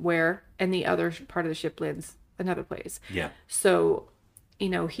somewhere and the other part of the ship lands another place. Yeah. So,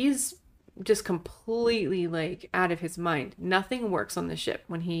 he's just completely like out of his mind. Nothing works on the ship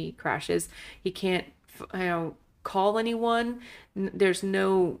when he crashes. He can't, call anyone. There's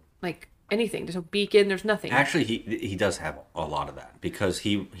no like anything. There's no beacon. There's nothing. Actually, he does have a lot of that, because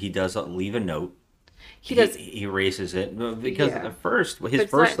he does leave a note. He does. He erases it, because Yeah. at first his But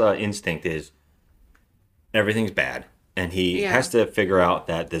it's first not- instinct is everything's bad, and he Yeah. has to figure out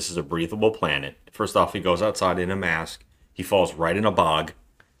that this is a breathable planet. First off, he goes outside in a mask. He falls right in a bog.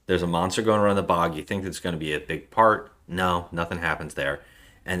 There's a monster going around the bog. You think it's going to be a big part? No, nothing happens there.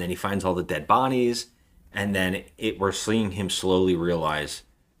 And then he finds all the dead bodies, and then we're seeing him slowly realize,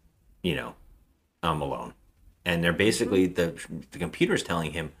 I'm alone. And they're basically the computer's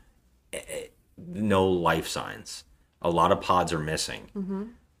telling him no life signs. A lot of pods are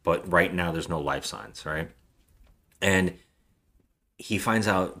missing, but right now there's no life signs, right? And he finds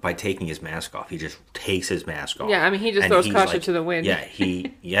out by taking his mask off. He just takes his mask off. Yeah, I mean, he just and throws he's caution to the wind.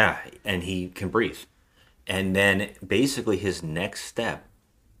 And he can breathe. And then basically his next step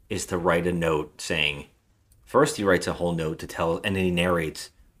is to write a note saying, first he writes a whole note to tell, and then he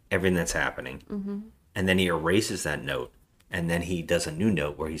narrates everything that's happening. Mm-hmm. And then he erases that note. And then he does a new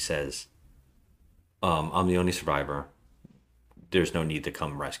note where he says, I'm the only survivor. There's no need to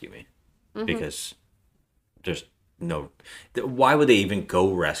come rescue me. Because there's why would they even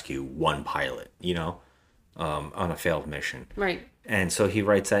go rescue one pilot, on a failed mission? Right. And so he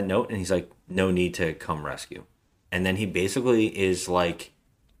writes that note, and he's like, no need to come rescue. And then he basically is like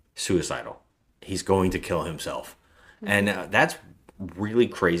suicidal. He's going to kill himself. And that's really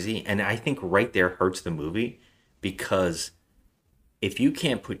crazy. And I think right there hurts the movie, because if you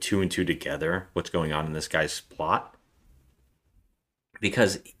can't put two and two together, what's going on in this guy's plot,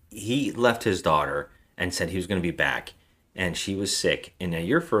 because he left his daughter and said he was going to be back, and she was sick. And now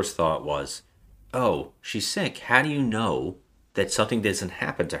your first thought was, oh, she's sick. How do you know that something doesn't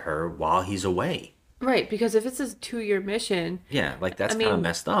happen to her while he's away? Right, because if it's a 2-year mission, Yeah, like that's kind of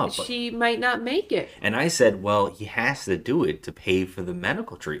messed up. But, she might not make it. and I said, well, he has to do it to pay for the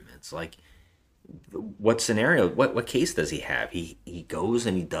medical treatments. Like, what scenario, what case does he have? He goes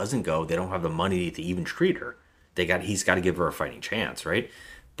and he doesn't go. They don't have the money to even treat her. He's got to give her a fighting chance, right?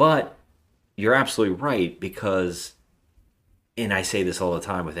 But you're absolutely right, because, and I say this all the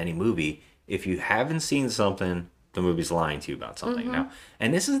time with any movie, if you haven't seen something, the movie's lying to you about something. Now,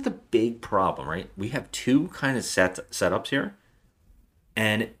 and this is the big problem, right? We have two kind of setups here,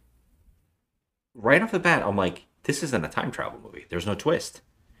 and right off the bat, I'm like, this isn't a time travel movie. There's no twist.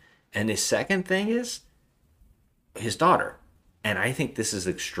 And the second thing is his daughter. And I think this is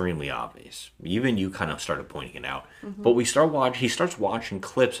extremely obvious. Even you kind of started pointing it out. But he starts watching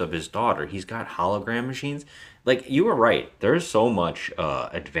clips of his daughter. He's got hologram machines. Like, you were right. There's so much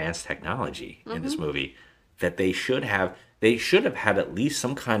advanced technology in this movie that they should have had at least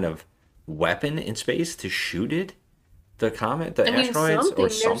some kind of weapon in space to shoot it, the comet, the I mean, asteroids, or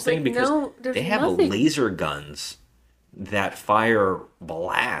there's, something, like, because there's they have nothing. laser guns that fire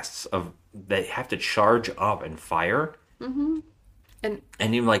blasts of they have to charge up and fire. Mm-hmm.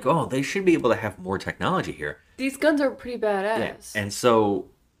 And you're like, oh, they should be able to have more technology here. These guns are pretty badass. And so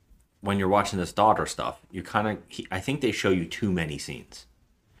when you're watching this daughter stuff, you kind of, I think they show you too many scenes.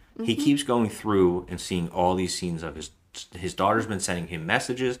 He keeps going through and seeing all these scenes of his daughter's been sending him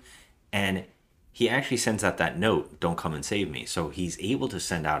messages, and he actually sends out that note, "Don't come and save me." So he's able to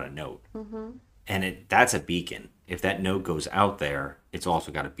send out a note. And that's a beacon. If that note goes out there, it's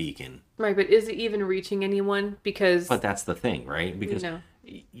also got a beacon. Right, but is it even reaching anyone? Because... But that's the thing, right? Because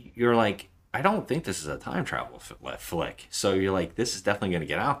you're like, I don't think this is a time travel flick. So you're like, this is definitely going to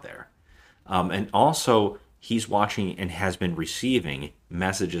get out there. And also, he's watching and has been receiving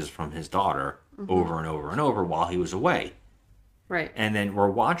messages from his daughter over and over and over while he was away. Right. And then we're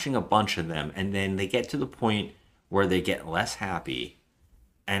watching a bunch of them, and then they get to the point where they get less happy.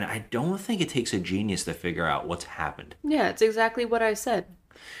 And I don't think it takes a genius to figure out what's happened. Yeah, it's exactly what I said.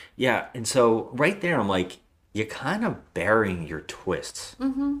 Yeah, and so right there, I'm like, you're kind of burying your twists.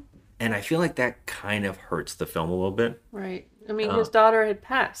 And I feel like that kind of hurts the film a little bit. Right. I mean, his daughter had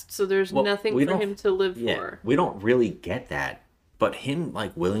passed, so there's nothing for him to live for. We don't really get that. But him,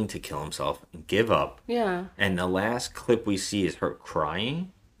 like, willing to kill himself and give up. Yeah. And the last clip we see is her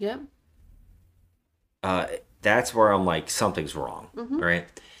crying. Yep. That's where I'm like, something's wrong, right?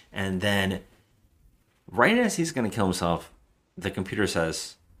 And then, right as he's going to kill himself, the computer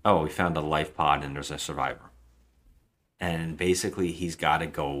says, oh, we found a life pod and there's a survivor. And basically, he's got to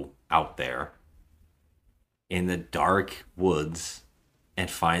go out there in the dark woods and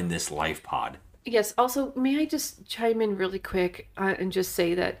find this life pod. Yes. Also, may I just chime in really quick and just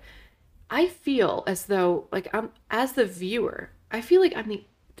say that I feel as though, like, as the viewer, I feel like I'm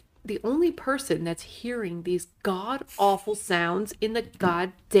the only person that's hearing these god-awful sounds in the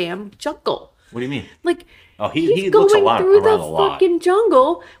goddamn jungle. What do you mean? Like, he he's looks going a lot through around the a lot. fucking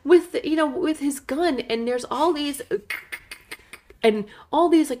jungle with, with his gun, and there's all these, and all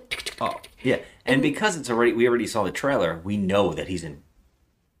these, like... Oh, yeah. And because we already saw the trailer, we know that he's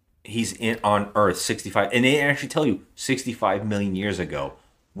in on Earth 65, and they actually tell you 65 million years ago,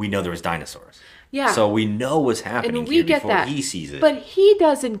 we know there was dinosaurs. Yeah. So we know what's happening And we here get before that. he sees it. But he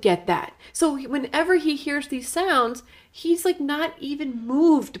doesn't get that. So whenever he hears these sounds, he's like not even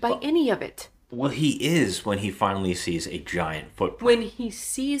moved by any of it. Well, he is when he finally sees a giant footprint. When he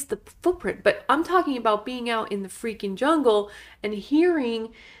sees the footprint. But I'm talking about being out in the freaking jungle and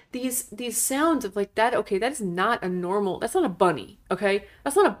hearing these sounds of like that. Okay, that is not a normal, that's not a bunny. Okay,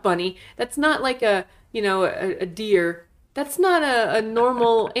 that's not a bunny. That's not like a deer. That's not a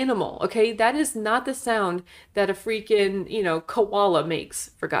normal animal, okay? That is not the sound that a freaking, koala makes,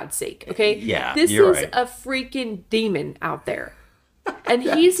 for God's sake, okay? Yeah, This you're is right. a freaking demon out there. And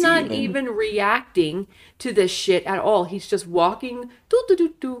he's not even reacting to this shit at all. He's just walking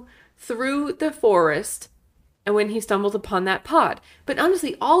through the forest, and when he stumbles upon that pod. But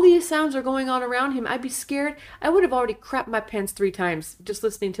honestly, all these sounds are going on around him. I'd be scared. I would have already crapped my pants 3 times just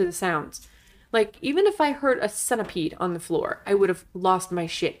listening to the sounds. Like, even if I heard a centipede on the floor, I would have lost my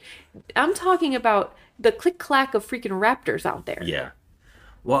shit. I'm talking about the click-clack of freaking raptors out there. Yeah.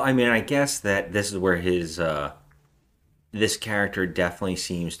 Well, I mean, I guess that this is where his this character definitely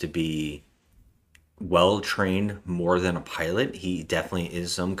seems to be well-trained more than a pilot. He definitely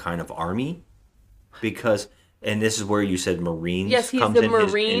is some kind of army. Because, and this is where you said Marines yes, he's comes the in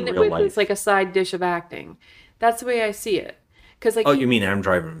Marine real with life. it's like a side dish of acting. That's the way I see it. Cause like Oh, you mean Adam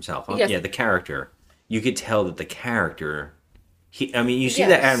Driver himself? Huh? Yes. Yeah, the character. You could tell that the character. You see Yes.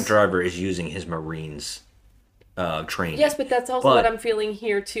 that Adam Driver is using his Marines training. Yes, but that's also But what I'm feeling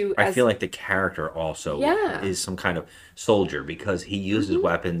here too. I feel like the character also Yeah. is some kind of soldier because he uses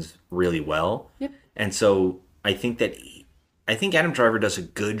weapons really well. Yep. And so I think that Adam Driver does a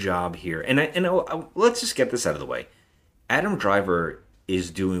good job here. And let's just get this out of the way. Adam Driver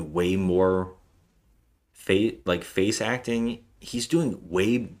is doing way more face acting. He's doing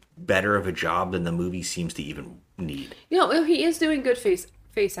way better of a job than the movie seems to even need. He is doing good face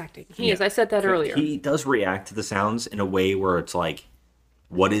acting. He is. I said that earlier. He does react to the sounds in a way where it's like,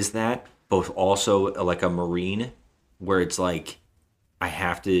 what is that? But also like a Marine, where it's like, I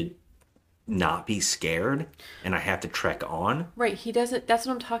have to not be scared and I have to trek on. Right. He doesn't. That's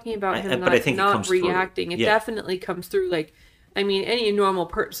what I'm talking about. Him but I think it not comes through. reacting. It Yeah. definitely comes through. Like, I mean, any normal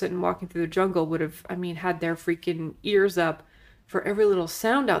person walking through the jungle would have, had their freaking ears up for every little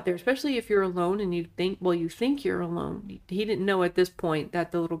sound out there, especially if you're alone and you think you're alone. He didn't know at this point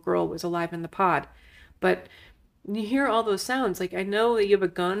that the little girl was alive in the pod. But You hear all those sounds. Like, I know that you have a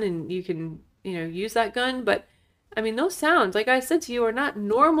gun and you can, use that gun, but I mean, those sounds, like I said to you, are not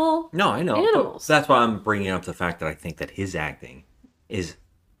normal No, I know. animals. That's why I'm bringing up the fact that I think that his acting is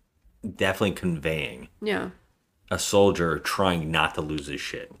definitely conveying Yeah, a soldier trying not to lose his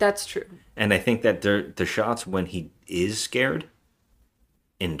shit. that's true. And I think that the shots when he is scared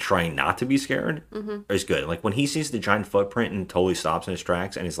and trying not to be scared is good. Like when he sees the giant footprint and totally stops in his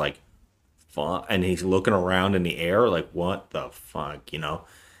tracks and he's like, fuck, and he's looking around in the air like, what the fuck,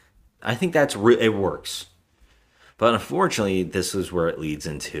 I think that's it works. But unfortunately, this is where it leads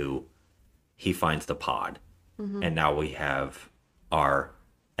into he finds the pod. And now we have our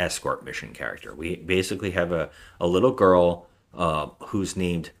escort mission character. We basically have a little girl who's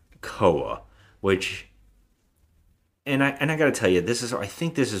named Koa, which, and I gotta tell you, I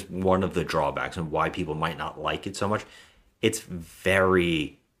think this is one of the drawbacks and why people might not like it so much. It's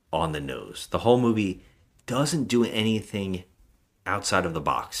very on the nose. The whole movie doesn't do anything outside of the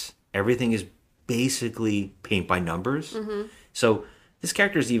box. Everything is basically paint by numbers. So this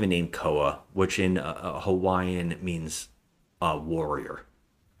character is even named Koa, which in Hawaiian means warrior.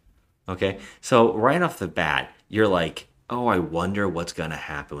 Okay, so right off the bat, you're like, oh, I wonder what's gonna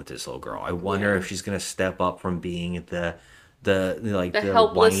happen with this little girl. I wonder if she's gonna step up from being the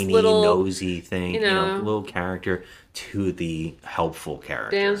helpless whiny, little, nosy thing, little character to the helpful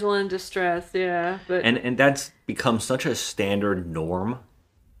character. Damsel in distress, yeah. But And that's become such a standard norm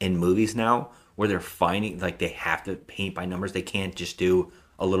in movies now, where they're finding like they have to paint by numbers. They can't just do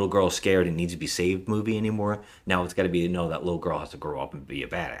a little girl scared and needs to be saved movie anymore. Now it's got to be that little girl has to grow up and be a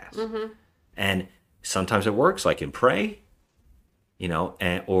badass. And sometimes it works, like in Prey,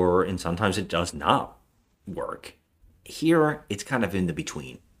 and sometimes it does not work. Here, it's kind of in the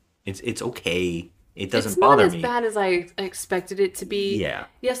between. It's okay. It doesn't bother me. It's not as bad as I expected it to be. Yeah.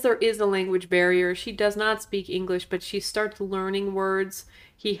 Yes, there is a language barrier. She does not speak English, but she starts learning words.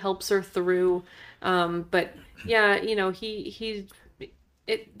 He helps her through. But yeah,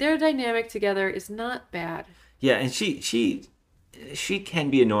 their dynamic together is not bad. Yeah, and she can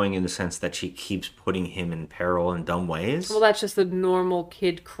be annoying in the sense that she keeps putting him in peril in dumb ways. Well, that's just the normal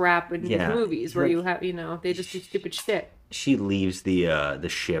kid crap in Yeah. movies where you have, they just do stupid shit. She leaves the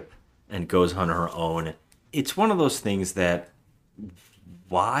ship and goes on her own. It's one of those things that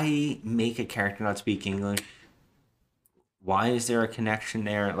why make a character not speak English? Why is there a connection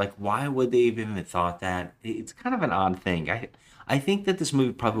there? Like, why would they have even thought that? It's kind of an odd thing. I think that this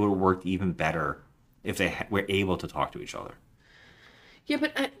movie probably would have worked even better if they were able to talk to each other. Yeah,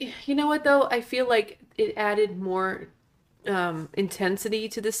 but you know what, though? I feel like it added more intensity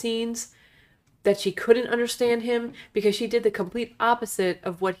to the scenes that she couldn't understand him because she did the complete opposite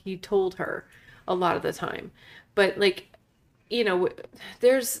of what he told her a lot of the time. But, like,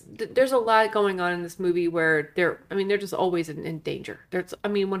 there's a lot going on in this movie where they're just always in danger.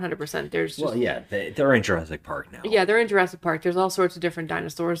 100%. There's just, Well, yeah, they're in Jurassic Park now. Yeah, they're in Jurassic Park. There's all sorts of different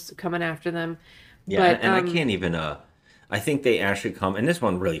dinosaurs coming after them. Yeah, but, and I can't even. I think they actually come, and this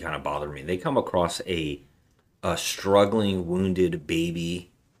one really kind of bothered me. They come across a struggling, wounded baby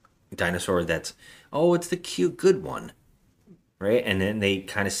dinosaur that's, it's the cute, good one, right? And then they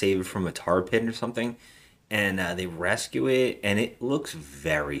kind of save it from a tar pit or something, and they rescue it, and it looks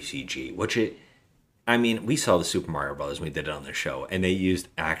very CG. We saw the Super Mario Brothers. We did it on the show, and they used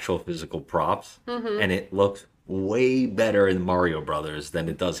actual physical props, and it looks way better in Mario Brothers than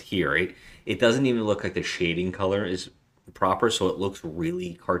it does here. It doesn't even look like the shading color is proper, so it looks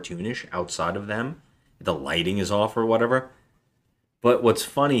really cartoonish outside of them. The lighting is off or whatever. But what's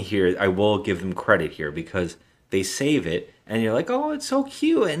funny here, I will give them credit here, because they save it, and you're like, oh, it's so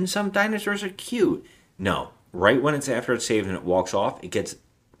cute, and some dinosaurs are cute. No, right when it's after it's saved and it walks off, it gets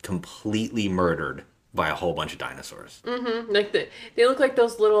completely murdered by a whole bunch of dinosaurs. Like they look like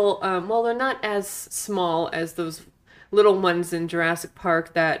those little. They're not as small as those little ones in Jurassic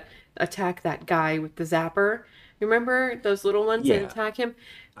Park that attack that guy with the zapper. Remember those little ones that attack him?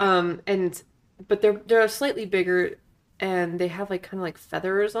 But they're slightly bigger, and they have kind of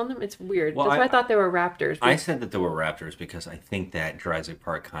feathers on them. It's weird. That's why I thought they were raptors. I said that they were raptors because I think that Jurassic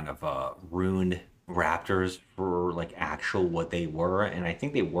Park kind of ruined raptors for actual what they were, and I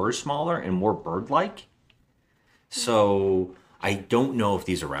think they were smaller and more bird-like. So I don't know if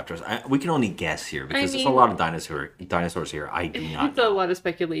these are raptors. We can only guess here because there's a lot of dinosaurs here. I do not. It's a lot of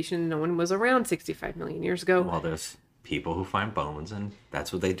speculation. No one was around 65 million years ago. Well, there's people who find bones, and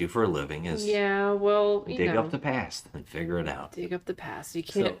that's what they do for a living. Is dig up the past and figure it out. Dig up the past. You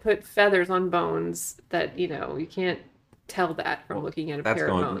can't put feathers on bones. That you can't tell that from looking at a pair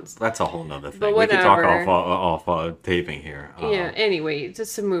of bones. That's a whole nother thing. But we can talk whatever. off taping here. Yeah, anyway,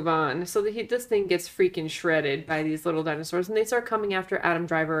 just to move on. So this thing gets freaking shredded by these little dinosaurs, and they start coming after Adam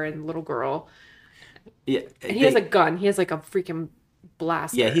Driver and the little girl. Yeah, And he has a gun. He has like a freaking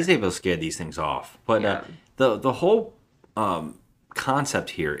blaster. Yeah, he's able to scare these things off. But the whole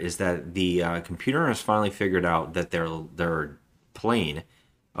concept here is that the computer has finally figured out that their plane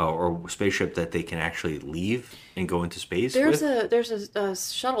or spaceship that they can actually leave and go into space. There's a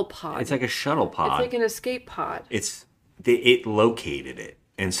shuttle pod. It's like a shuttle pod. It's like an escape pod. It located it,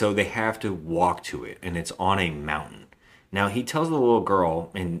 and so they have to walk to it, and it's on a mountain. Now he tells the little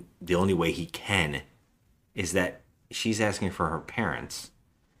girl, and the only way he can is that she's asking for her parents,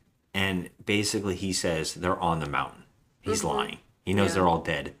 and basically he says they're on the mountain. He's lying. He knows they're all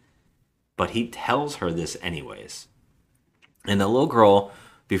dead, but he tells her this anyways. And the little girl,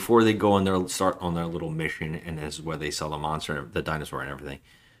 before they go on start on their little mission, and this is where they sell the monster, the dinosaur, and everything.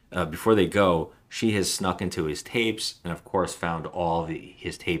 Before they go, she has snuck into his tapes, and of course found all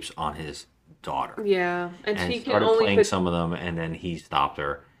his tapes on his daughter. Yeah, and she can started only playing some of them, and then he stopped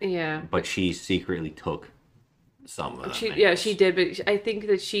her. Yeah, but she secretly took some of them. She did, but I think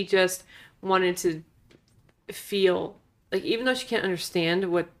that she just wanted to feel like, even though she can't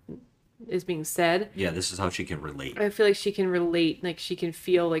understand what is being said. Yeah, this is how she can relate. I feel like she can relate, like she can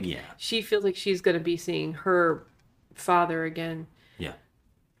feel like she feels like she's gonna be seeing her father again. Yeah.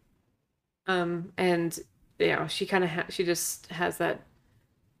 And she kind of she just has that.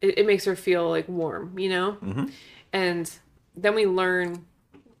 It makes her feel like warm, you know. Mm-hmm. And then we learn,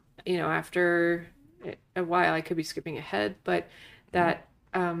 after a while, I could be skipping ahead, but that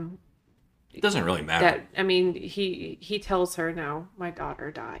it doesn't really matter. That, I mean, he tells her, now my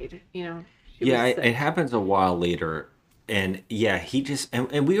daughter died, it happens a while later, and he just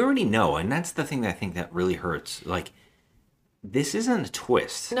and we already know, and that's the thing that I think that really hurts. Like, this isn't a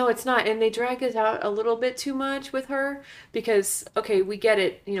twist. No, it's not. And they drag it out a little bit too much with her because, okay, we get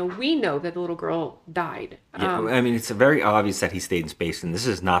it. We know that the little girl died. Yeah, I mean, it's very obvious that he stayed in space, and this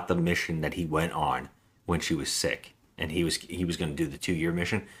is not the mission that he went on when she was sick, and he was going to do the 2-year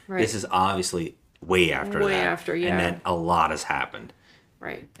mission. Right. This is obviously way after that. Way after, yeah. And then a lot has happened.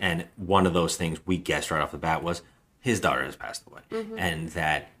 Right. And one of those things we guessed right off the bat was his daughter has passed away, and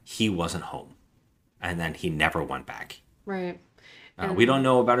that he wasn't home, and then he never went back. Right. We don't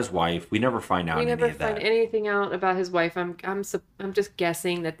know about his wife. We never find out. We never any of find that. anything out about his wife. I'm just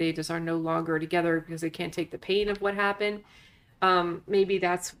guessing that they just are no longer together because they can't take the pain of what happened. Maybe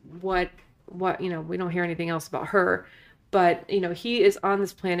that's what we don't hear anything else about her. But he is on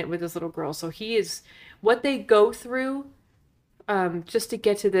this planet with this little girl, so he is what they go through just to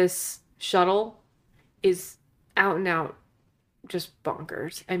get to this shuttle is out and out just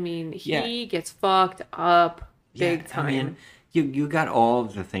bonkers. I mean, he gets fucked up big time. I mean, you got all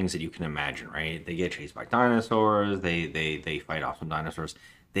of the things that you can imagine, right? They get chased by dinosaurs. They fight off some dinosaurs.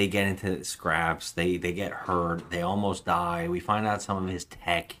 They get into scraps. They get hurt. They almost die. We find out some of his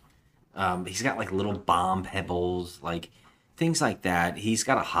tech. He's got like little bomb pebbles, like things like that. He's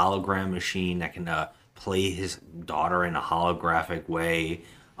got a hologram machine that can play his daughter in a holographic way.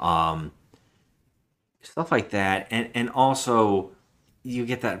 Stuff like that. And also you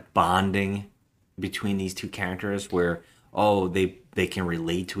get that bonding between these two characters where, they can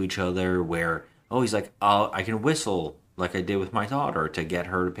relate to each other, where, he's like, I can whistle like I did with my daughter to get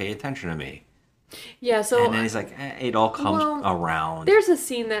her to pay attention to me. Yeah, so... And then he's like, it all comes around. There's a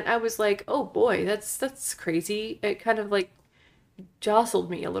scene that I was like, oh boy, that's crazy. It kind of like jostled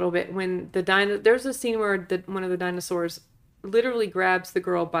me a little bit when there's a scene where one of the dinosaurs literally grabs the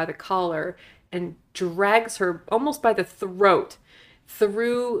girl by the collar and drags her almost by the throat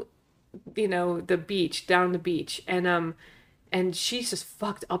through the beach, down the beach, and she's just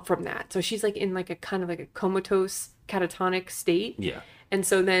fucked up from that. So she's like in like a kind of like a comatose catatonic state. Yeah. And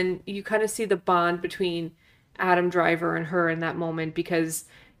so then you kind of see the bond between Adam Driver and her in that moment because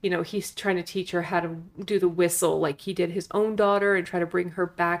he's trying to teach her how to do the whistle like he did his own daughter and try to bring her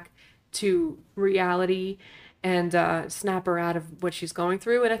back to reality and snap her out of what she's going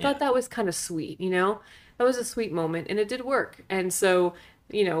through. And I thought that was kind of sweet, that was a sweet moment and it did work. And so,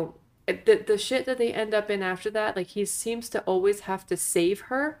 the shit that they end up in after that, like he seems to always have to save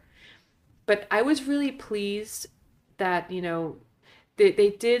her. But I was really pleased that,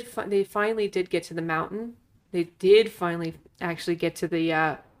 they finally did get to the mountain. They did finally actually get to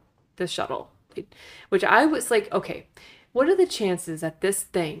the shuttle, which I was like, okay, what are the chances that this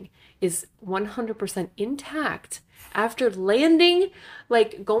thing is 100% intact after landing,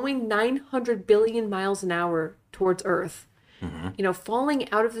 like going 900 billion miles an hour towards Earth? you know,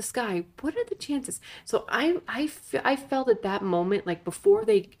 falling out of the sky. What are the chances? So I felt at that moment, like before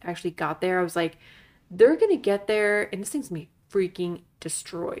they actually got there, I was like, they're going to get there and this thing's going to be freaking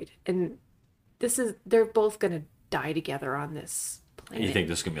destroyed. And they're both going to die together on this planet. You think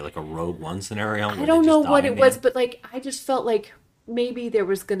this is going to be like a Rogue One scenario? I don't know what it was, but like, I just felt like maybe there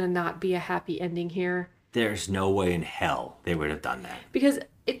was going to not be a happy ending here. There's no way in hell they would have done that. Because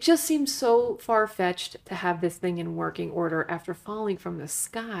it just seems so far-fetched to have this thing in working order after falling from the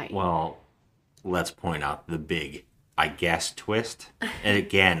sky. Well, let's point out the big, I guess, twist. And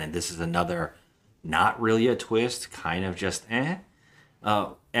again, and this is another, not really a twist, kind of just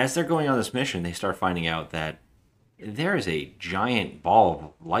as they're going on this mission, they start finding out that there is a giant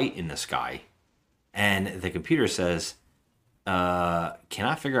ball of light in the sky. And the computer says,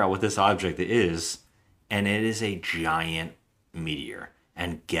 cannot figure out what this object is. And it is a giant meteor.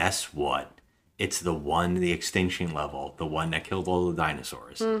 And guess what? It's the extinction level, the one that killed all the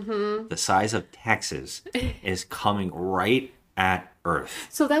dinosaurs. Mm-hmm. The size of Texas is coming right at Earth.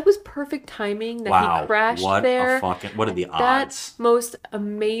 So that was perfect timing that he crashed there. What are the odds? That's most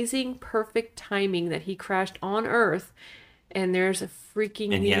amazing, perfect timing that he crashed on Earth. And there's a freaking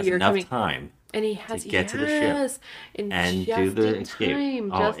meteor and he has enough coming. time And he has to get to the ship and do the escape.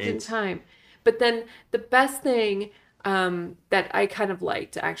 Just in time. But then the best thing that I kind of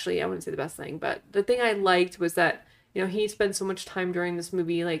liked, actually, I wouldn't say the best thing, but the thing I liked was that, you know, he spent so much time during this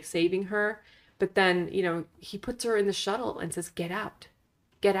movie, like, saving her. But then, you know, he puts her in the shuttle and says, get out.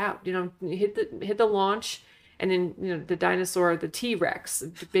 Get out. You know, hit the launch. And then, you know, the dinosaur, the T-Rex,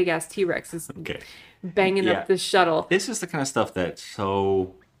 the big-ass T-Rex is banging up the shuttle. This is the kind of stuff that's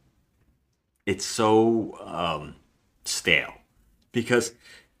so... It's so stale. Because...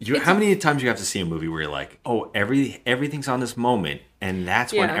 how many times you have to see a movie where you're like, oh, everything's on this moment, and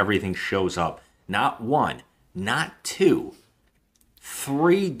that's when everything shows up. Not one, not two,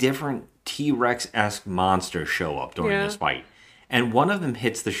 3 different T-Rex-esque monsters show up during this fight. And one of them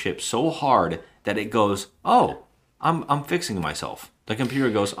hits the ship so hard that it goes, oh, I'm fixing myself. The computer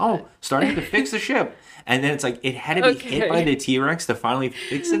goes, oh, starting to fix the ship. And then it's like, it had to be hit by the T-Rex to finally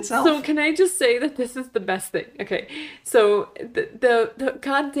fix itself. So can I just say that this is the best thing? Okay, so the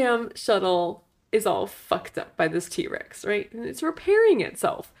goddamn shuttle is all fucked up by this T-Rex, right? And it's repairing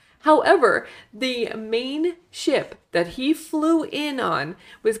itself. However, the main ship that he flew in on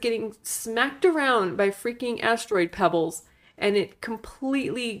was getting smacked around by freaking asteroid pebbles, and it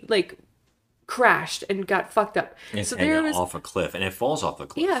completely, like, crashed and got fucked up. It's so hanging off a cliff, and it falls off the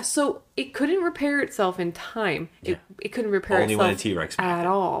cliff. Yeah, so it couldn't repair itself in time. It couldn't repair Only itself when a T-Rex at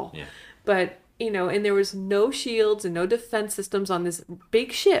all. Yeah. But, you know, and there was no shields and no defense systems on this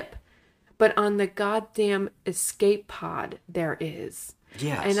big ship. But on the goddamn escape pod, there is.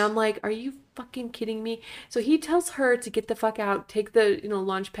 Yes. And I'm like, are you fucking kidding me? So he tells her to get the fuck out, take the, you know,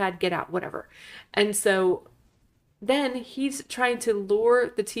 launch pad, get out, whatever. And so... then he's trying to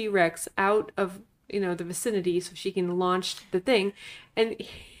lure the T-Rex out of, you know, the vicinity so she can launch the thing. And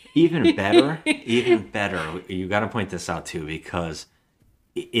even better, you got to point this out too, because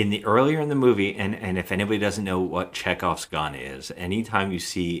earlier in the movie, and if anybody doesn't know what Chekhov's gun is, anytime you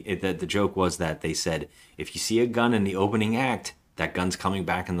see it, the joke was that they said, if you see a gun in the opening act, that gun's coming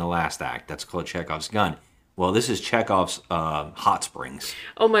back in the last act. That's called Chekhov's gun. Well, this is Chekhov's hot springs.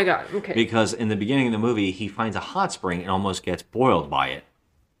 Oh my god, okay. Because in the beginning of the movie, he finds a hot spring and almost gets boiled by it.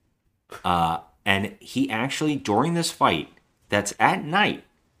 And he actually, during this fight, that's at night,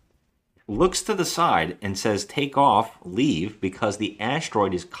 looks to the side and says, take off, leave, because the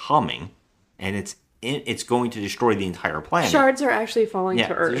asteroid is coming, and it's going to destroy the entire planet. Shards are actually falling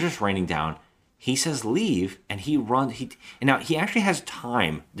to Earth. They're just raining down. He says leave, and he runs. And now he actually has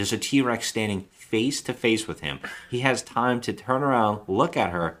time. There's a T-Rex standing face to face with him. He has time to turn around, look at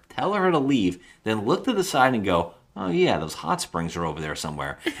her, tell her to leave, then look to the side and go, oh yeah, those hot springs are over there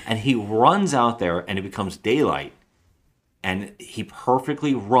somewhere. And he runs out there, and it becomes daylight. And he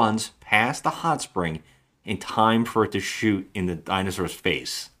perfectly runs past the hot spring in time for it to shoot in the dinosaur's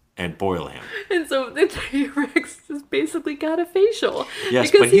face and boil him. And so the T-Rex just basically got a facial. Yes,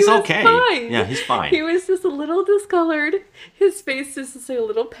 but he's okay. Fine. Yeah, he's fine. He was just a little discolored. His face just a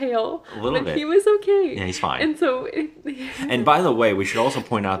little pale. A little bit. He was okay. Yeah, he's fine. And so... And by the way, we should also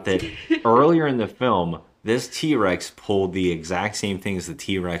point out that earlier in the film, this T-Rex pulled the exact same thing as the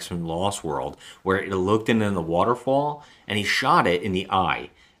T-Rex from Lost World, where it looked in the waterfall, and he shot it in the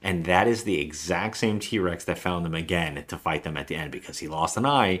eye. And that is the exact same T-Rex that found them again to fight them at the end, because he lost an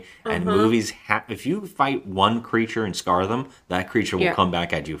eye. And movies, if you fight one creature and scar them, that creature will come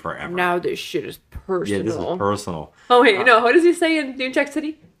back at you forever. Now this shit is personal. Yeah, this is personal. Oh wait, no, what does he say in New Jack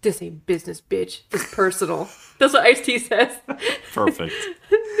City? this ain't business, bitch. It's personal. That's what Ice-T says. Perfect.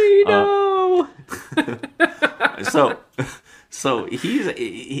 Nino. So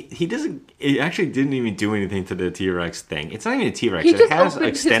he doesn't. It actually didn't even do anything to the T-Rex thing. It's not even a T-Rex. He It just has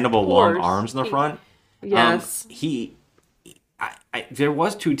opened his extendable long pores. arms in the front. Yes. There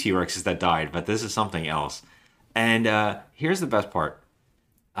was 2 T-Rexes that died, but this is something else. And here's the best part.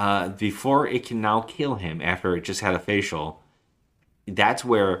 Before it can now kill him after it just had a facial, that's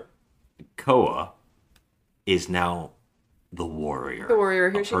where Koa is now the warrior. The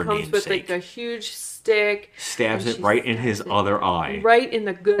warrior. Here of she her comes with namesake. like a huge stick. Stabs and it she right in stabs his it other eye. Right in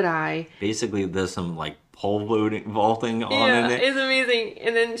the good eye. Basically, there's some like pole vaulting on Yeah, in it. it's amazing.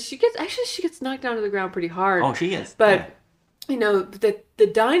 And then she gets knocked down to the ground pretty hard. Oh, she is. But yeah. you know, the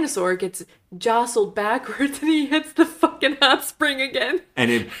dinosaur gets jostled backwards and he hits the fucking hot spring again.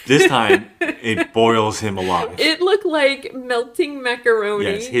 And this time, it boils him alive. It looked like melting macaroni.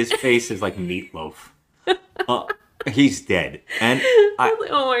 Yes, his face is like meatloaf. He's dead. And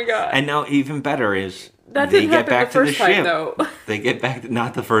oh my god. And now even better is that they didn't get happen back the to the first time, ship. though. They get back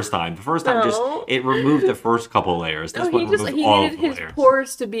not the first time. The first time No. it removed the first couple layers. This one removed he all needed of the his layers.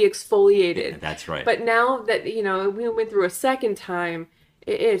 pores to be exfoliated. Yeah, that's right. But now that we went through a second time,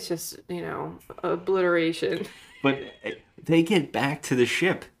 it's just obliteration. But they get back to the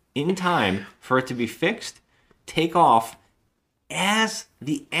ship in time for it to be fixed, take off as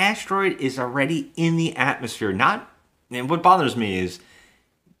the asteroid is already in the atmosphere. And what bothers me is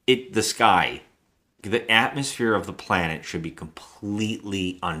the sky, the atmosphere of the planet should be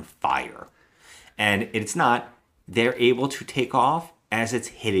completely on fire. And it's not. They're able to take off as it's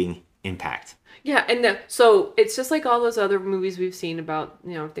hitting impact. Yeah, and so it's just like all those other movies we've seen about,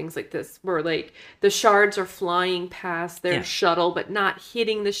 things like this, where like the shards are flying past their shuttle, but not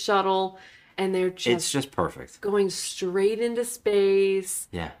hitting the shuttle, and It's just perfect. going straight into space.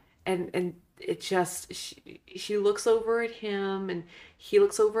 Yeah. And it just, she looks over at him, and he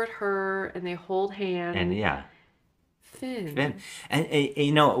looks over at her, and they hold hands. And yeah. Finn.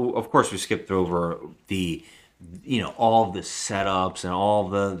 And of course we skipped over the all the setups and all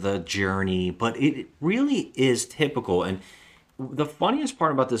the journey, but it really is typical. And the funniest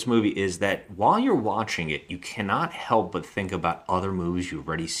part about this movie is that while you're watching it, you cannot help but think about other movies you've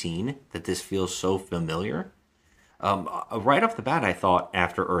already seen, that this feels so familiar. Right off the bat, I thought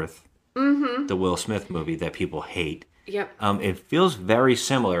After Earth, the Will Smith movie that people hate. Yep. It feels very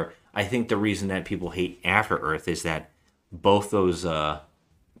similar. I think the reason that people hate After Earth is that both those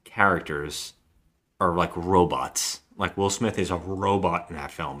characters are like robots. Like Will Smith is a robot in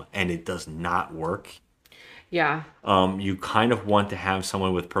that film, and it does not work. Yeah. You kind of want to have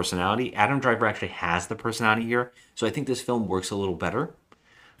someone with personality. Adam Driver actually has the personality here, so I think this film works a little better.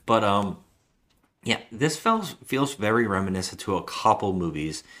 But this feels very reminiscent to a couple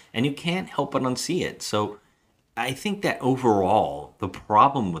movies, and you can't help but unsee it. So I think that overall, the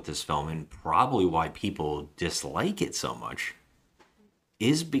problem with this film, and probably why people dislike it so much,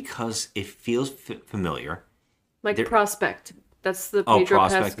 is because it feels familiar. Like Prospect. That's the Pedro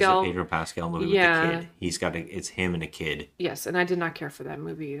Prospect Pascal. is a Pedro Pascal movie with the kid. It's him and a kid. Yes, and I did not care for that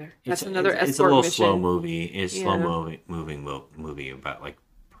movie either. That's It's another escort It's a little mission. slow movie. It's slow moving movie about like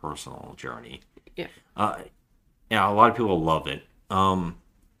personal journey. Yeah. A lot of people love it.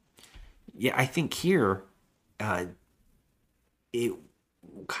 I think here, it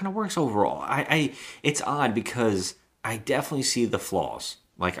kind of works overall. It's odd because I definitely see the flaws.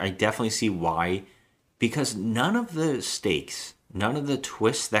 Like, I definitely see why. Because none of the stakes, none of the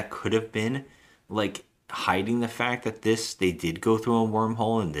twists that could have been, like, hiding the fact that they did go through a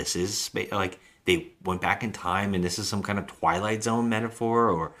wormhole and this is, like, they went back in time and this is some kind of Twilight Zone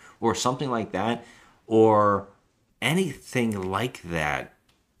metaphor or something like that. Or anything like that.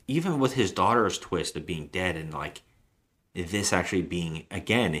 Even with his daughter's twist of being dead and, like, this actually being,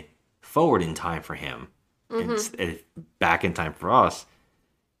 again, forward in time for him. And back in time for us,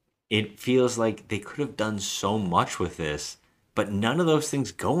 it feels like they could have done so much with this, but none of those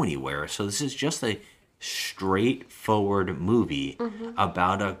things go anywhere. So this is just a straightforward movie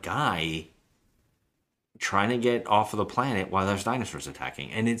about a guy trying to get off of the planet while there's dinosaurs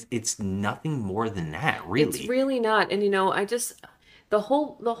attacking, and it's nothing more than that, really. It's really not. And I just the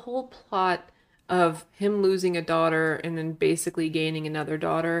whole plot of him losing a daughter and then basically gaining another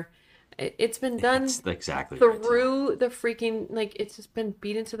daughter. It's been done exactly through the freaking, like, it's just been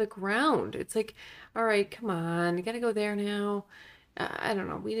beaten to the ground. It's like, all right, come on, you gotta go there now. I don't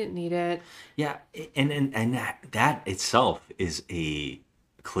know, we didn't need it. Yeah, and that itself is a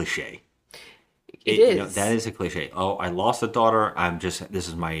cliche. It is. That is a cliche. Oh, I lost a daughter. This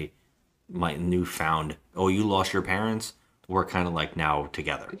is my newfound. Oh, you lost your parents? we're kind of like now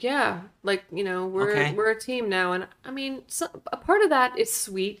together. Yeah, like, we're Okay. we're a team now, and I mean, a part of that is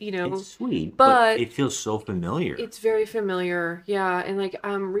sweet, It's sweet, but it feels so familiar. it's very familiar. Yeah, and like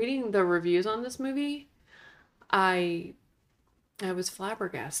reading the reviews on this movie, I was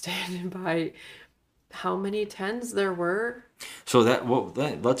flabbergasted by how many tens there were. So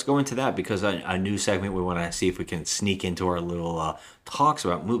let's go into that, because a new segment we want to see if we can sneak into our little talks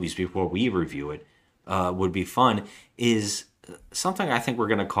about movies before we review it would be fun, is something I think we're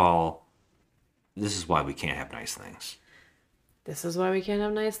going to call, This Is Why We Can't Have Nice Things. This is why we can't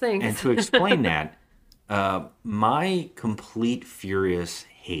have nice things. And to explain that, my complete furious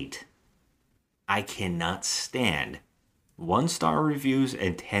hate, I cannot stand 1-star reviews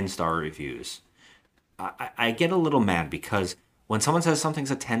and 10-star reviews. I get a little mad because when someone says something's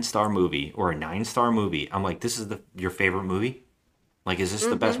a 10-star movie or a 9-star movie, I'm like, this is your favorite movie? Like, is this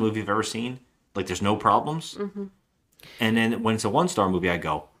the best movie you've ever seen? Like, there's no problems? Mm-hmm. And then when it's a 1-star movie, I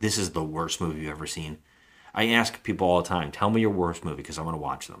go, this is the worst movie you've ever seen. I ask people all the time, tell me your worst movie, because I'm going to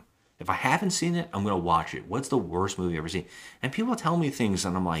watch them. If I haven't seen it, I'm going to watch it. What's the worst movie you've ever seen? And people tell me things,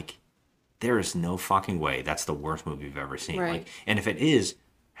 and I'm like, there is no fucking way that's the worst movie you've ever seen. Right. Like, and if it is,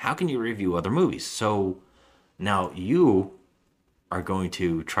 how can you review other movies? So now you are going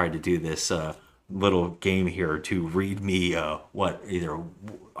to try to do this little game here to read me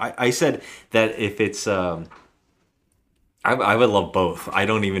I said that if it's I would love both. I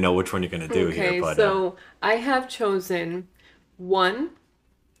don't even know which one you're going to do here. But so I have chosen one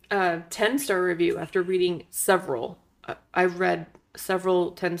 10-star review after reading several. I've read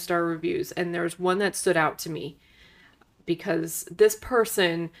several 10-star reviews, and there's one that stood out to me because this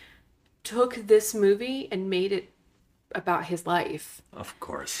person took this movie and made it about his life. Of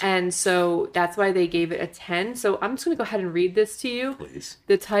course. And so that's why they gave it a 10. So I'm just going to go ahead and read this to you. Please.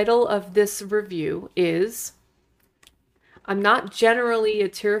 The title of this review is, I'm not generally a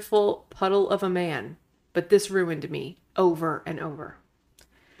tearful puddle of a man, but this ruined me over and over.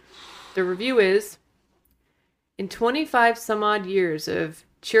 The review is, in 25 some odd years of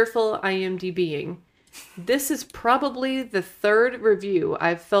cheerful IMDbing, this is probably the third review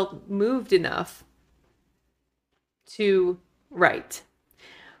I've felt moved enough to write.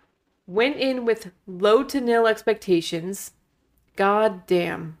 Went in with low to nil expectations. God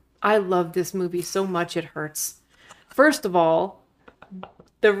damn, I love this movie so much it hurts. First of all,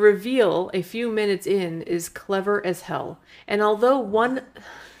 the reveal a few minutes in is clever as hell. And although one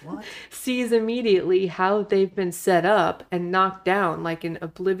sees immediately how they've been set up and knocked down like an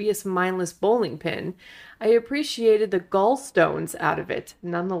oblivious, mindless bowling pin, I appreciated the gallstones out of it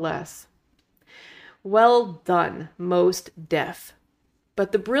nonetheless. Well done, most deaf.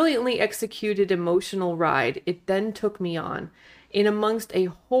 But the brilliantly executed emotional ride it then took me on, in amongst a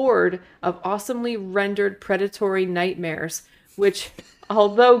horde of awesomely rendered predatory nightmares, which,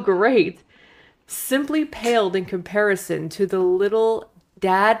 although great, simply paled in comparison to the little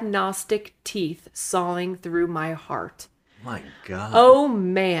dad-gnostic teeth sawing through my heart. My God. Oh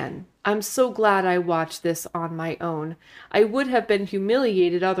man, I'm so glad I watched this on my own. I would have been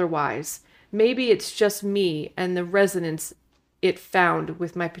humiliated otherwise. Maybe it's just me and the resonance it found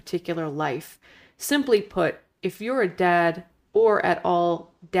with my particular life. Simply put, if you're a dad or at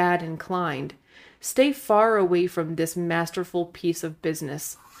all dad inclined, stay far away from this masterful piece of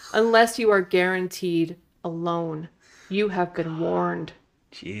business, unless you are guaranteed alone. You have been warned.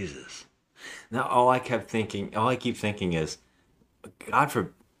 Jesus. Now all I keep thinking is,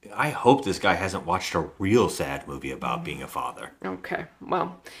 I hope this guy hasn't watched a real sad movie about being a father. Okay,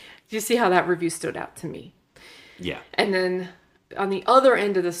 well, you see how that review stood out to me. Yeah. And then on the other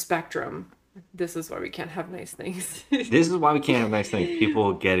end of the spectrum, this is why we can't have nice things. This is why we can't have nice things.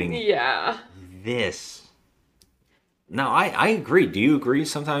 People getting this. Now, I agree. Do you agree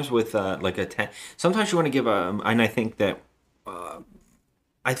sometimes with like a 10? Sometimes you want to give and I think that,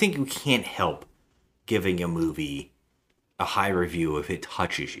 I think you can't help giving a movie a high review if it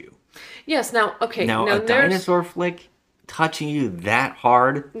touches you. Yes, now, okay. Now a dinosaur flick touching you that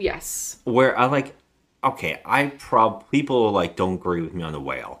hard. Yes. Where I like, okay, people like don't agree with me on The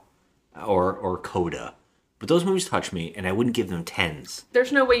Whale or Coda, but those movies touch me, and I wouldn't give them 10s.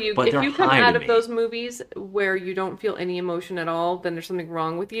 There's no way if you come out of me. those movies where you don't feel any emotion at all, then there's something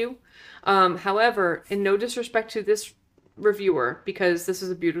wrong with you. However, in no disrespect to this reviewer, because this is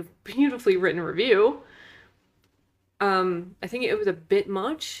a beautifully written review, I think it was a bit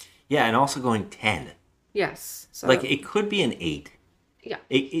much. Yeah, and also going 10. Yes. So. Like, it could be an 8. Yeah.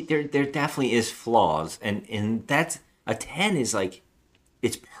 There definitely is flaws, and that's, a 10 is like,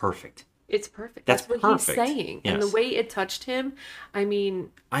 it's perfect. It's perfect. That's What perfect. he's saying. And the Yes. way it touched him, I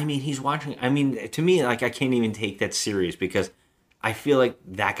mean, he's watching. To me, like, I can't even take that serious because I feel like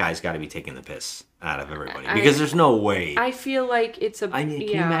that guy's got to be taking the piss out of everybody because there's no way. I feel like it's a. Can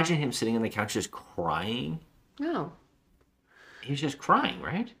you imagine him sitting on the couch just crying? No. He's just crying,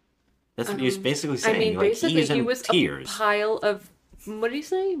 right? That's what he was basically saying. I mean, like, basically, he he was tears. a pile of, what did he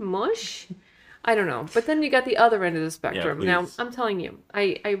say? Mush? I don't know. But then you got the other end of the spectrum. Now, please. I'm telling you,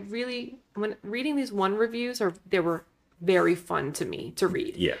 I really, when reading these one reviews, they were very fun to me to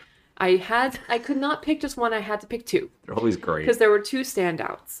read. Yeah, I could not pick just one. I had to pick two. they're always great. Because there were two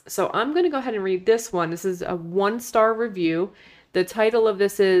standouts. So I'm going to go ahead and read this one. This is a 1-star review. The title of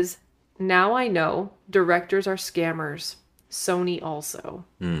this is Now I Know Directors Are Scammers. Sony also.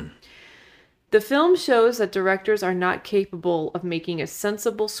 The film shows that directors are not capable of making a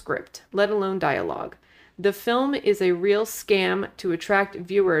sensible script, let alone dialogue. The film is a real scam to attract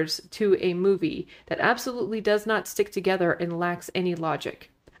viewers to a movie that absolutely does not stick together and lacks any logic.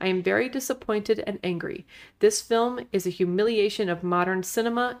 I am very disappointed and angry. This film is a humiliation of modern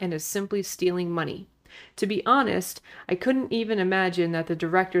cinema and is simply stealing money. To be honest, I couldn't even imagine that the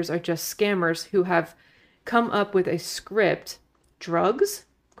directors are just scammers who have come up with a script, drugs? ?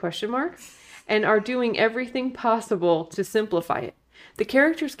 And are doing everything possible to simplify it. The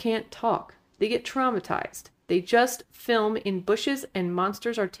characters can't talk. They get traumatized. They just film in bushes and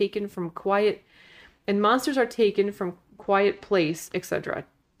monsters are taken from quiet place, etc. I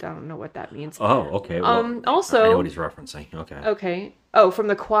don't know what that means. Oh, okay. Well, also, I know what he's referencing. Okay. Okay. Oh, from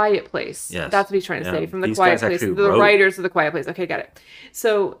the Quiet Place. Yes. That's what he's trying to say. From the These Quiet guys Place. actually The wrote- writers of the Quiet Place. Okay, got it.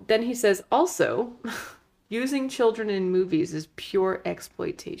 So then he says, also, using children in movies is pure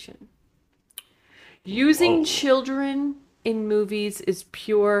exploitation. Using children in movies is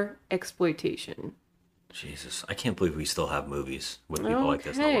pure exploitation. Jesus, I can't believe we still have movies with people like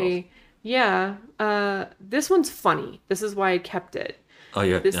this in the world. Okay. Yeah. This one's funny. This is why I kept it. Oh,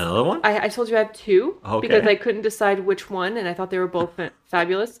 you have another one? I told you I have two Okay. because I couldn't decide which one, and I thought they were both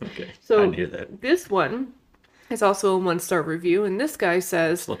fabulous. Okay, So I knew that. This one is also a 1-star review, and this guy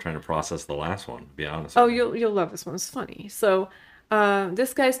says, Still trying to process the last one, to be honest. "Oh, with you. you'll love this one. It's funny." So,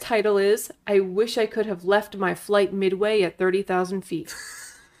 this guy's title is, "I wish I could have left my flight midway at 30,000 feet."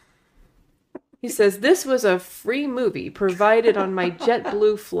 He says, "This was a free movie provided on my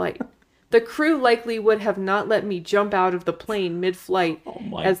JetBlue flight. The crew likely would have not let me jump out of the plane mid-flight,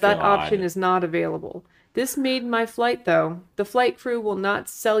 my as that God. option is not available. This made my flight, though. The flight crew will not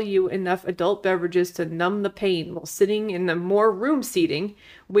sell you enough adult beverages to numb the pain while sitting in the more room seating,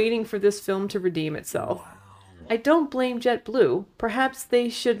 waiting for this film to redeem itself. I don't blame JetBlue. Perhaps they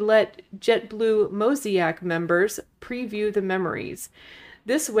should let JetBlue Mosaic members preview the memories.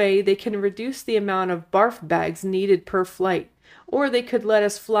 This way, they can reduce the amount of barf bags needed per flight. Or they could let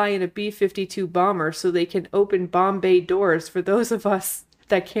us fly in a B-52 bomber so they can open bomb bay doors for those of us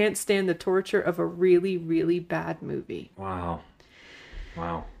that can't stand the torture of a really, really bad movie." Wow.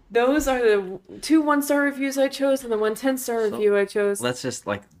 Those are the two 1-star reviews I chose and the one 10-star review I chose. Let's just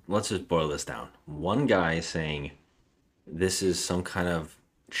boil this down. One guy is saying this is some kind of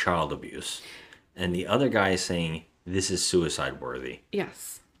child abuse, and the other guy is saying this is suicide worthy.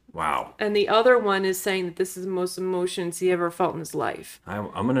 Yes. Wow. And the other one is saying that this is the most emotions he ever felt in his life. I'm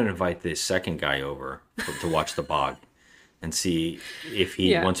going to invite this second guy over to watch The Bog and see if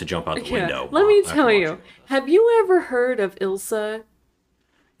he wants to jump out the window. Let me after tell watching you, this. have you ever heard of Ilsa?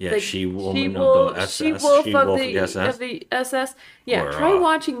 Yeah, Like, she-woman She-Wolf of the SS. She-Wolf She-Wolf of the SS. Yeah, Or, try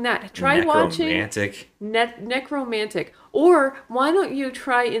watching that. Try watching Necromantic. Necromantic. Or why don't you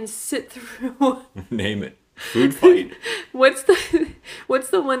try and sit through... Name it. Food fight. What's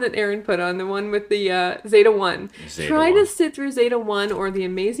the one that Aaron put on? The one with the Zeta 1. Try to sit through Zeta 1 or The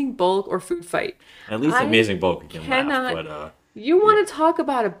Amazing Bulk or Food Fight. At least Amazing Bulk can cannot- laugh, but You want to talk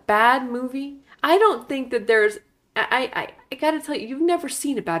about a bad movie? I don't think that there's... I gotta tell you, you've never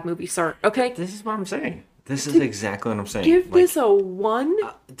seen a bad movie, sir, okay? this is what I'm saying. This is exactly what I'm saying. Give this a 1?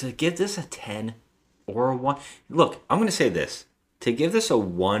 To give this a 10 or a 1. Look, I'm going to say this. To give this a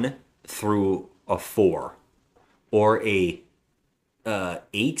 1 through a 4 or a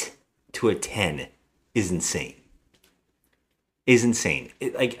 8 to a 10 is insane.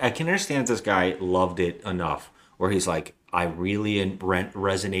 I can understand this guy loved it enough where he's like, I really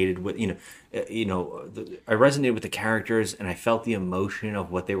resonated with, I resonated with the characters and I felt the emotion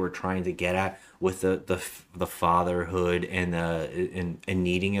of what they were trying to get at with the fatherhood and and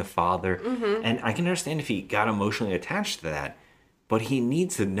needing a father. Mm-hmm. And I can understand if he got emotionally attached to that, but he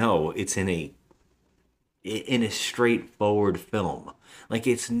needs to know it's in a straightforward film. Like,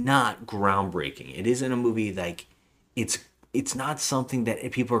 it's not groundbreaking. It isn't a movie like it's it's not something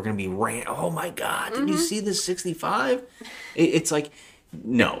that people are going to be oh my god, did you see this 65? It's like,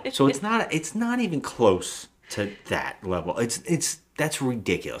 no. So it's not even close to that level. That's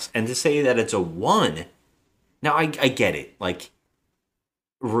ridiculous. And to say that it's a 1, now I get it. Like,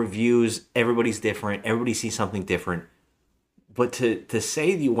 reviews, everybody's different, everybody sees something different. But to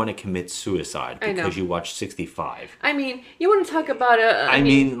say you want to commit suicide because you watched 65. I mean, you want to talk about I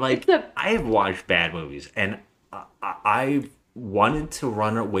mean, like, I have watched bad movies, and I wanted to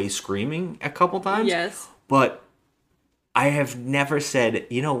run away screaming a couple times. Yes. But I have never said,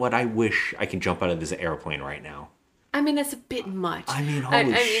 you know what, I wish I could jump out of this airplane right now. I mean, that's a bit much. I mean,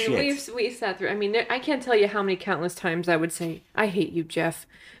 holy shit. We sat through. I mean, I can't tell you how many countless times I would say, I hate you, Jeff,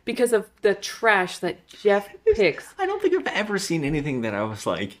 because of the trash that Jeff picks. I don't think I've ever seen anything that I was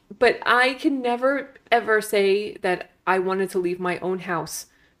like... But I can never, ever say that I wanted to leave my own house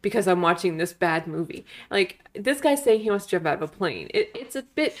because I'm watching this bad movie. Like, this guy's saying he wants to jump out of a plane. It's a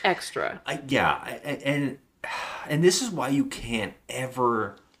bit extra. And this is why you can't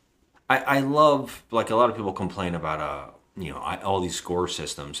ever... I love, like, a lot of people complain about, all these score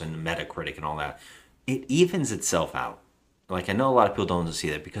systems and Metacritic and all that. It evens itself out. Like, I know a lot of people don't see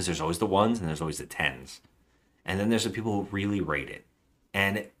that because there's always the 1s and there's always the 10s. And then there's the people who really rate it.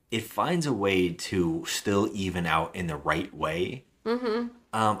 And it finds a way to still even out in the right way. Mm-hmm.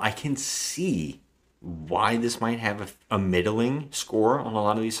 I can see why this might have a middling score on a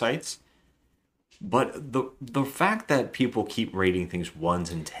lot of these sites. But the fact that people keep rating things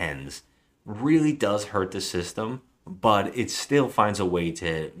 1s and 10s really does hurt the system, but it still finds a way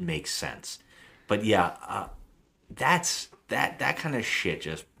to make sense. But yeah, that kind of shit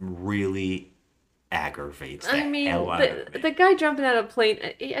just really aggravates the hell out of me. The guy jumping out of a plane,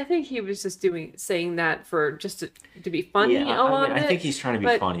 I think he was just saying that for just to be funny. I think he's trying to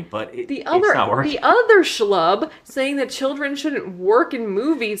be funny, but it's not working. The other schlub saying that children shouldn't work in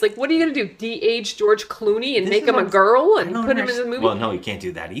movies. Like, what are you gonna do? De-age George Clooney and make him a girl and put him in the movie? Well, no, you can't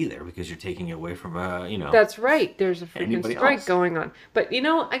do that either because you're taking it away from That's right. There's a freaking strike else going on. But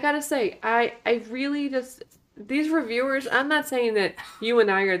I gotta say, I really just. These reviewers, I'm not saying that you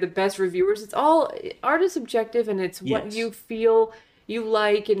and I are the best reviewers. It's all, art is subjective, and it's what you feel you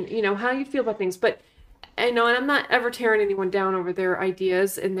like and, how you feel about things. But and I'm not ever tearing anyone down over their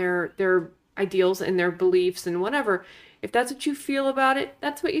ideas and their ideals and their beliefs and whatever. If that's what you feel about it,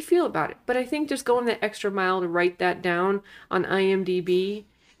 that's what you feel about it. But I think just going that extra mile to write that down on IMDb,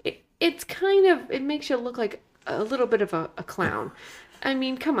 it's kind of, it makes you look like a little bit of a clown. I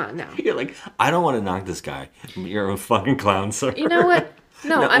mean, come on now. You're like, I don't want to knock this guy. You're a fucking clown, sir. You know what?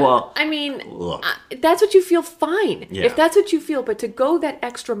 No, that's what you feel, fine. Yeah. If that's what you feel, but to go that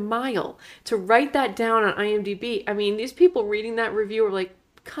extra mile, to write that down on IMDb, I mean, these people reading that review are like,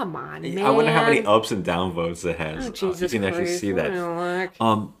 come on, man. I wonder how many ups and down votes it has. Oh, Jesus you can Christ. Actually see that.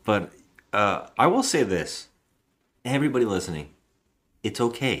 But I will say this. Everybody listening, it's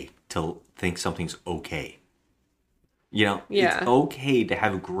okay to think something's okay. It's okay to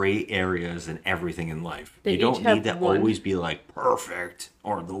have gray areas in everything in life. You don't need to always be like perfect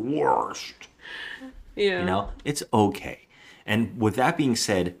or the worst. Yeah. It's okay. And with that being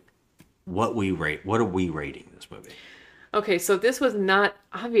said, what are we rating this movie? Okay, so this was not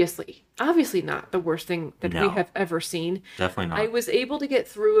obviously not the worst thing that we have ever seen. Definitely not. I was able to get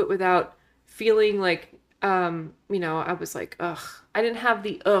through it without feeling like I was like, ugh. I didn't have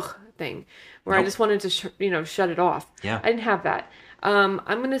the ugh thing where I just wanted to shut it off. Yeah. I didn't have that. I'm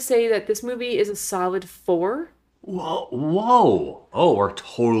going to say that this movie is a solid 4. Whoa. Oh, we're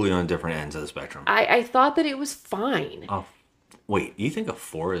totally on different ends of the spectrum. I thought that it was fine. Wait, you think a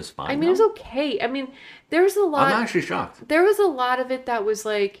 4 is fine? I mean, it was okay. I mean, there was a lot. I'm actually shocked. There was a lot of it that was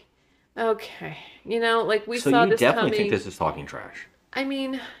like, okay, like we saw this coming. So you definitely think this is talking trash? I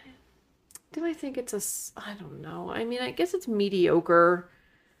mean, do I think it's I don't know. I mean, I guess it's mediocre.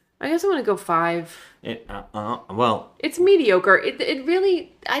 I guess I'm going to go 5. Well, it's mediocre. It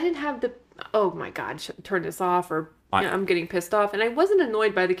really, I didn't have the, oh my God, turn this off, or I'm getting pissed off. And I wasn't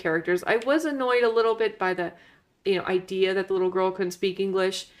annoyed by the characters. I was annoyed a little bit by the, idea that the little girl couldn't speak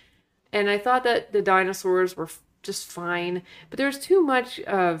English. And I thought that the dinosaurs were just fine. But there's too much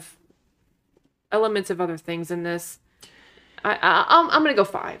of elements of other things in this. I'm going to go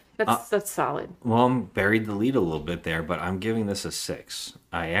 5. That's solid. Well, I'm buried the lead a little bit there, but I'm giving this a 6.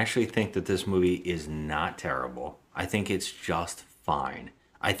 I actually think that this movie is not terrible. I think it's just fine.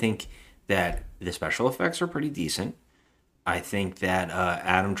 I think that the special effects are pretty decent. I think that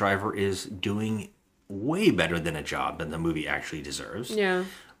Adam Driver is doing way better than a job than the movie actually deserves. Yeah.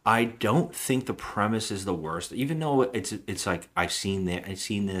 I don't think the premise is the worst, even though it's like I've seen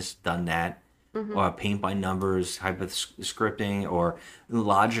this, done that. paint by numbers type of scripting or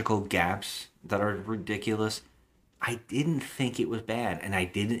logical gaps that are ridiculous. I didn't think it was bad, and I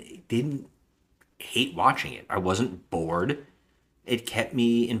didn't hate watching it. I wasn't bored. It kept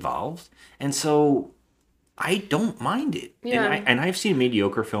me involved, and so I don't mind it. Yeah. And I've seen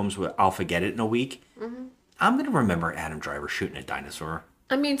mediocre films where I'll forget it in a week. I'm gonna remember Adam Driver shooting a dinosaur.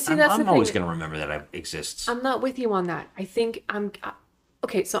 I mean, see, that's the thing. I'm always gonna remember that it exists. I'm not with you on that. I think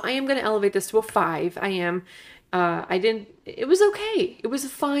okay. So I am going to elevate this to a 5. I am. It was okay. It was a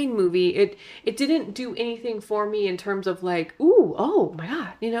fine movie. It didn't do anything for me in terms of like, ooh, oh my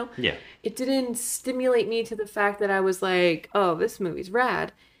God, you know? Yeah. It didn't stimulate me to the fact that I was like, oh, this movie's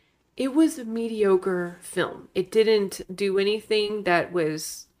rad. It was a mediocre film. It didn't do anything that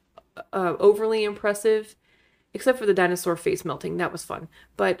was overly impressive, except for the dinosaur face melting. That was fun.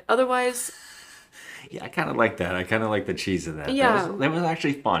 But otherwise... Yeah, I kind of like that. I kind of like the cheese of that. Yeah. That was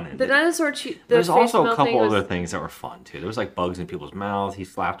actually fun. The dinosaur cheese... There's also a couple other things that were fun, too. There was, like, bugs in people's mouths. He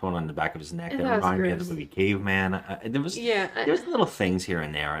slapped one on the back of his neck. That reminded me of the movie Caveman. There was little things here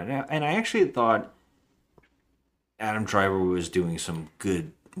and there. And I actually thought Adam Driver was doing some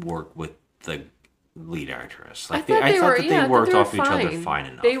good work with the lead actress. Like, I thought that they worked off each other fine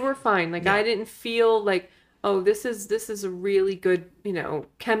enough. They were fine. Like, I didn't feel like... oh, this is a really good, you know,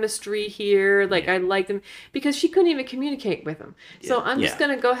 chemistry here. Like, I like them because she couldn't even communicate with him. So I'm just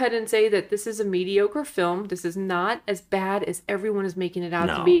going to go ahead and say that this is a mediocre film. This is not as bad as everyone is making it out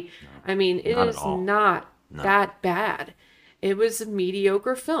to be. I mean, it is not that bad. It was a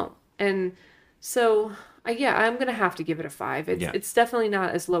mediocre film. And so, I'm going to have to give it a 5. It's definitely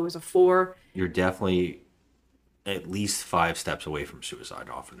not as low as a 4. You're definitely at least 5 steps away from suicide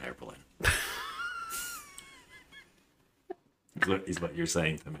off an airplane. Is what you're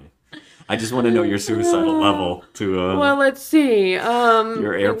saying to me. I just want to know your suicidal level to well, let's see.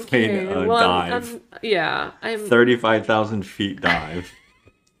 Your airplane dive. I'm 35,000 feet dive.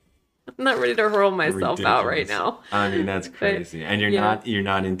 I'm not ready to hurl myself out right now. I mean, that's crazy. And you're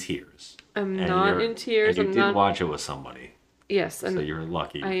not in tears. I'm not in tears. And you did watch it with somebody. Yes, and so you're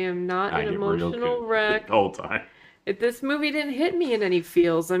lucky. I am not an emotional wreck the whole time. If this movie didn't hit me in any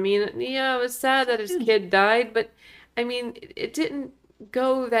feels. I mean, it was sad that his kid died, but I mean, it didn't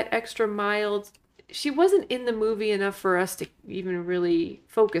go that extra mile. She wasn't in the movie enough for us to even really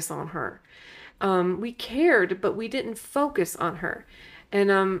focus on her. We cared, but we didn't focus on her.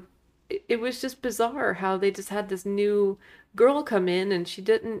 And it was just bizarre how they just had this new girl come in and she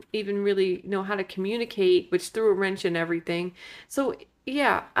didn't even really know how to communicate, which threw a wrench in everything. So,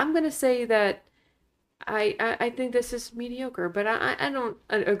 yeah, I'm going to say that I think this is mediocre, but I don't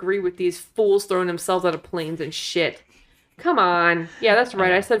agree with these fools throwing themselves out of planes and shit. Come on. Yeah, that's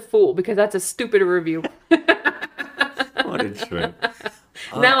right. I said fool because that's a stupid review. What a trip.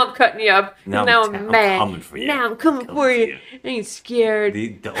 Now I'm cutting you up. Now I'm mad. I'm coming for you. Now I'm coming for you. I ain't scared. The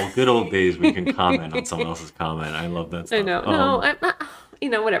good old days we can comment on someone else's comment. I love that stuff. I know. No, I'm not. You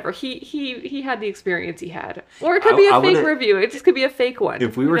know, whatever. He had the experience he had. Or it could be a fake review. It just could be a fake one.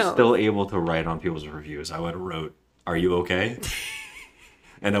 If we were still able to write on people's reviews, I would have wrote, "Are you okay?"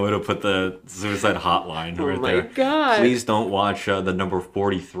 And I would have put the suicide hotline right there. Oh my God. Please don't watch the number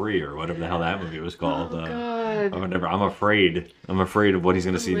 43 or whatever the hell that movie was called. Oh God. I'm afraid. I'm afraid of what he's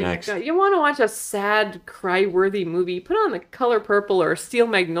going to see next. God. You want to watch a sad, cry-worthy movie? Put on The Color Purple or Steel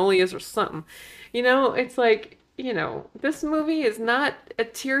Magnolias or something. You know, it's like... You know, this movie is not a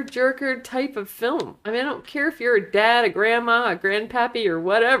tearjerker type of film. I mean, I don't care if you're a dad, a grandma, a grandpappy, or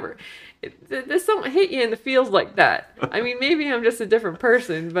whatever. This don't hit you in the feels like that. I mean, maybe I'm just a different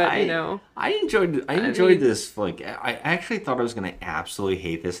person, but you know. I enjoyed this. Like, I actually thought I was going to absolutely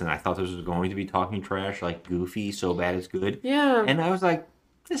hate this, and I thought this was going to be talking trash, like goofy, so bad it's good. Yeah. And I was like,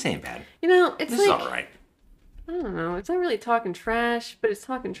 this ain't bad. You know, this is all right. I don't know. It's not really talking trash, but it's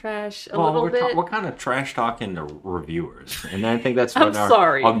talking trash a little bit. We're kind of trash talking to reviewers, and I think that's what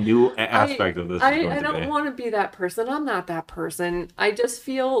our new aspect of this is going to be. I don't want to be that person. I'm not that person. I just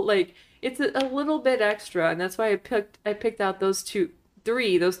feel like it's a little bit extra, and that's why I picked out those three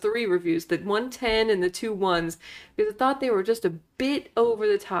reviews, the 110 and the 2 1s, because I thought they were just a bit over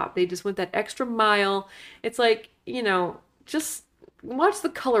the top. They just went that extra mile. It's like, you know, just watch The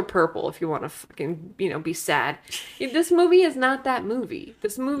Color Purple if you want to fucking, you know, be sad. This movie is not that movie.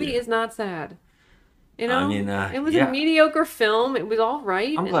 This movie is not sad. You know? I mean, it was a mediocre film. It was all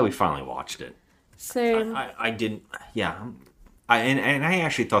right. I'm glad we finally watched it. Same. I didn't, and I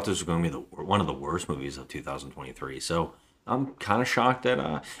actually thought this was going to be one of the worst movies of 2023. So I'm kind of shocked that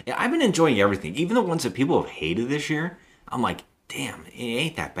I've been enjoying everything. Even the ones that people have hated this year, I'm like, damn, it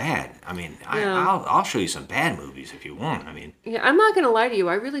ain't that bad. I mean, Yeah. I'll show you some bad movies if you want. I mean, Yeah, I'm not gonna lie to you.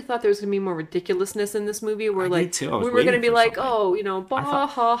 I really thought there was gonna be more ridiculousness in this movie, where I did like too. I was we were gonna waiting be for like, something. oh, you know, bah ha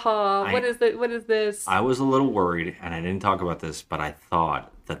ha. What is that? What is this? I was a little worried, and I didn't talk about this, but I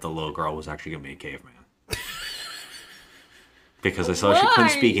thought that the little girl was actually gonna be a caveman. Because I saw she couldn't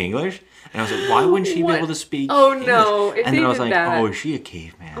speak English, and I was like, why wouldn't she be able to speak Oh English? no! If And they then I was did like, that. oh, is she a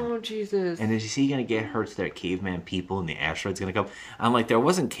caveman? Oh Jesus! And is he gonna get hurt to their caveman people and the asteroid's gonna come? I'm like, there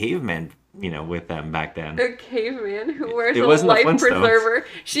wasn't cavemen, with them back then. A caveman who wears It a wasn't the life Flintstones. preserver.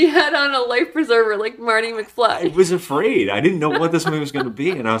 She had on a life preserver like Marty I McFly. was afraid. I didn't know what this movie was gonna be,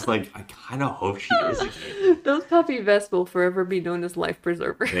 and I was like, I kind of hope she is a caveman. Those puffy vests will forever be known as life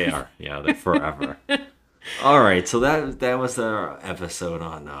preservers. They are, yeah, they're forever. All right, so that was our episode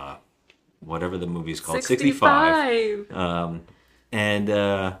on whatever the movie's called, 65.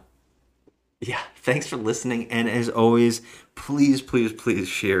 Yeah, thanks for listening. And as always, please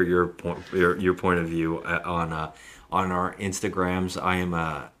share your point of view on our Instagrams. I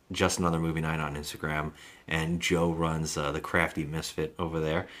am Just Another Movie Night on Instagram, and Joe runs the Crafty Misfit over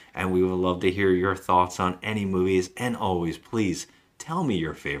there. And we would love to hear your thoughts on any movies. And always, please tell me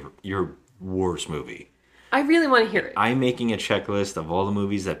your worst movie. I really want to hear it. I'm making a checklist of all the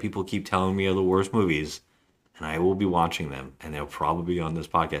movies that people keep telling me are the worst movies, and I will be watching them, and they'll probably be on this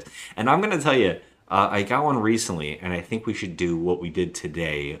podcast. And I'm going to tell you, I got one recently, and I think we should do what we did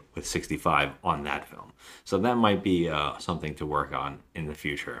today with 65 on that film. So that might be something to work on in the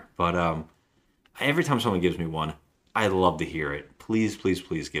future. But every time someone gives me one, I love to hear it. Please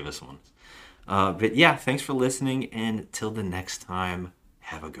give us one. But yeah, thanks for listening, and till the next time,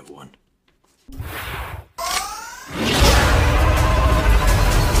 have a good one.